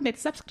click on that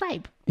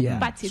subscribe Yeah.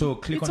 button. So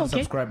click it's on okay.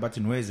 the subscribe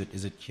button. Where is it?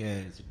 Is it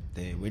here? Is it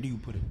there? Where do you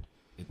put it?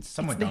 It's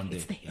somewhere It's there, down there.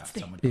 it's there, Yeah, it's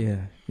there. somewhere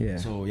down Yeah.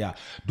 So yeah,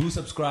 do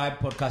subscribe,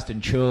 podcast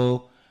and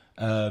chill.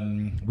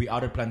 We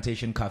out at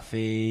Plantation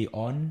Cafe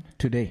on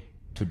Today.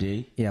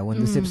 today. Yeah,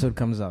 when this episode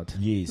comes out.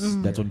 Yes,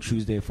 that's on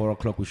Tuesday,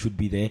 4:00. We should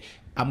be there.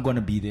 I'm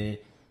gonna be there.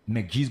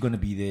 McG's gonna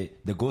be there.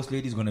 The Ghost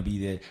Lady's gonna be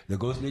there. The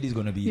Ghost Lady's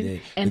gonna be there.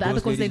 And the other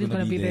ghost lady's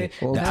gonna be there.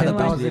 All The The other other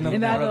one, ghost ladies,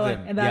 and the all other of one,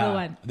 them. and the Yeah, other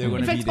one. they're gonna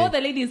In be fact, there. all the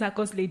ladies are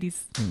ghost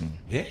ladies.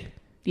 Yeah,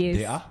 Yes.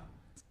 they are.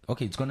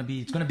 Okay, it's gonna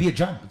be a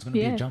jump. It's gonna be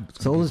Yeah. a jump. It's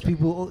So gonna all be those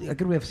people, I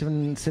think we have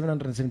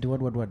 770,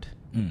 what?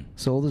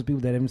 So all those people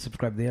that haven't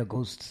subscribed, they are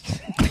ghosts.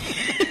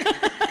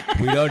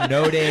 We don't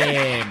know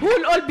them.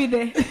 We'll all be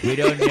there. We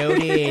don't know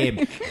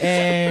them.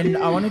 And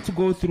I wanted to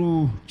go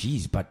through.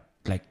 Geez, but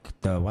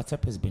like the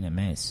WhatsApp has been a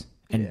mess.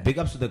 And big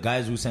ups to the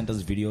guys who sent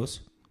us videos.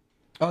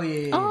 Oh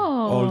yeah.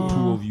 All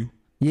two of you.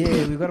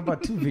 Yeah, we got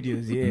about 2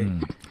 videos. Yeah,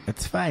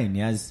 It's fine,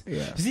 yes.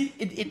 Yeah. You see,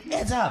 it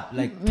adds up.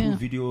 Like 2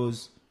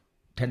 videos,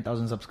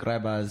 10,000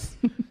 subscribers,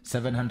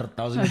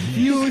 700,000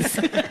 views.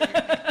 At the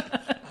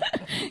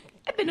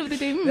end of the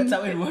day, That's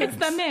how it works. It's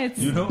the maths.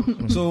 You know?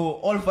 So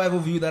all 5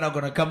 of you that are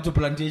gonna come to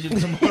Plantation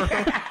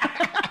tomorrow,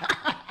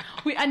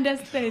 We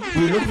understand.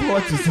 we look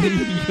forward to seeing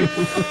you.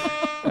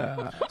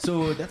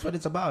 So that's what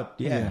it's about.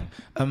 Yeah.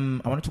 I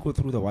wanted to go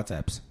through the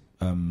WhatsApps.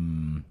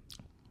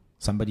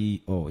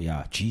 Somebody,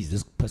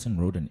 this person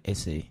wrote an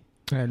essay.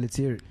 All right, let's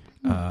hear it.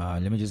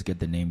 Let me just get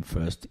the name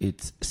first.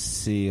 It's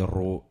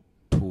Seroto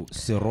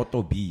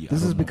B.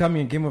 This is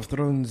becoming a Game of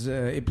Thrones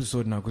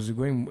episode now because we're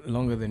going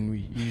longer than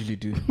we usually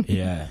do.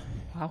 Yeah,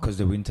 because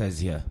the winter is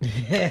here.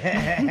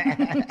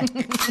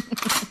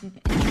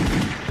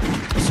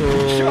 So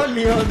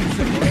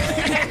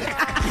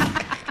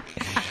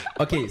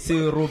okay,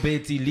 so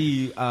Roberti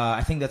Lee,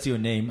 I think that's your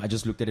name. I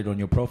just looked at it on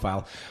your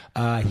profile.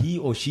 He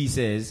or she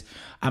says,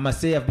 I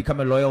must say I've become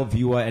a loyal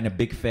viewer and a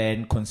big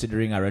fan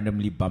considering I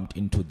randomly bumped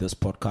into this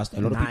podcast.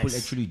 A lot of people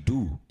actually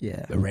do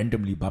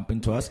randomly bump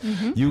into us.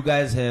 You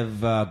guys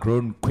have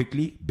grown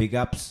quickly. Big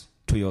ups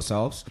to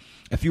yourselves.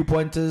 A few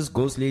pointers.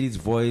 Ghost Lady's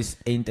voice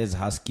ain't as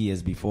husky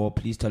as before.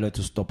 Please tell her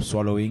to stop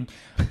swallowing.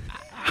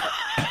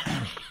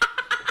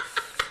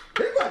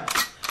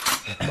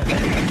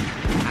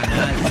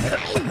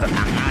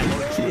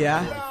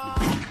 Yeah.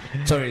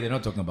 Sorry, they're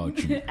not talking about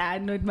you.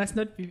 No, it must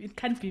not be. It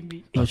can't be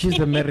me. No, she's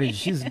the marriage.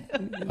 She's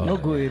no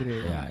go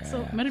area.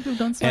 So married people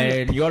don't swallow.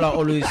 And y'all are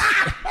always...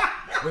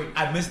 Wait,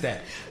 I missed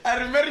that.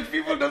 And married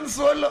people don't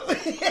swallow.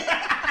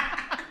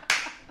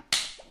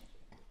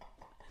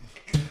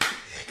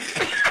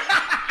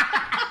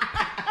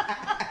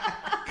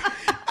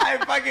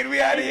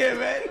 We out of here,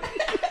 man.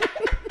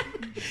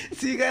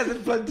 See you guys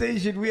at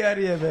Plantation. We out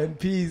of here, man.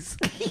 Peace.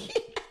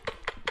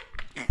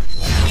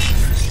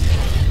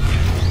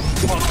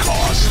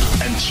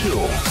 Podcast and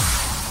chill.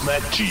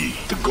 Matt G,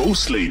 the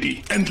Ghost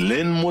Lady, and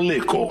Len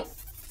Moleko.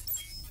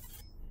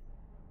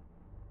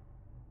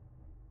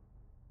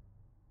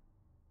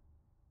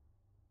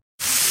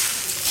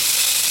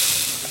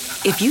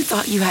 If you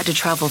thought you had to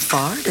travel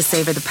far to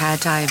savor the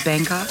pad thai of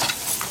Bangkok,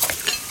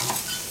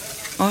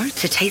 or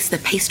to taste the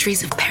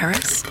pastries of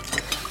Paris,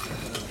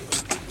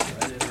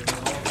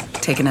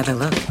 take another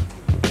look.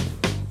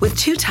 With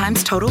 2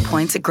 times total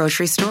points at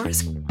grocery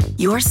stores,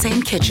 your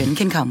same kitchen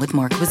can come with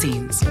more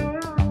cuisines.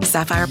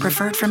 Sapphire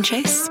Preferred from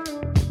Chase.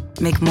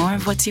 Make more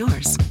of what's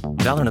yours.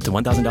 Valid up to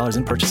 $1,000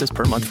 in purchases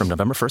per month from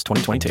November 1st,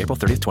 2020 to April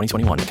 30th,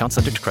 2021. Account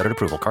subject to credit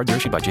approval. Cards are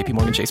issued by JP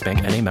Morgan Chase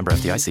Bank, N.A. member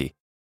FDIC.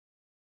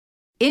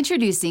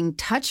 Introducing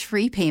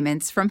touch-free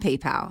payments from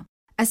PayPal,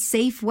 a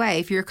safe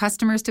way for your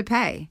customers to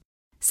pay.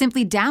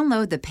 Simply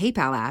download the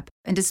PayPal app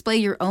and display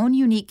your own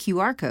unique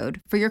QR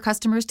code for your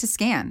customers to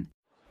scan.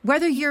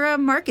 Whether you're a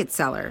market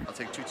seller, I'll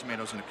take 2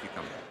 tomatoes and a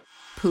cucumber,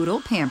 poodle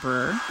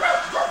pamperer,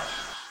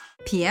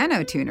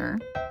 piano tuner,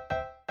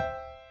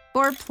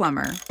 or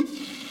plumber,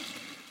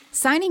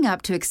 signing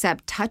up to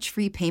accept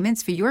touch-free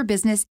payments for your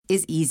business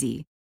is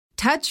easy.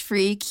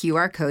 Touch-free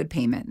QR code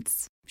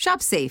payments.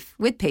 Shop safe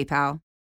with PayPal.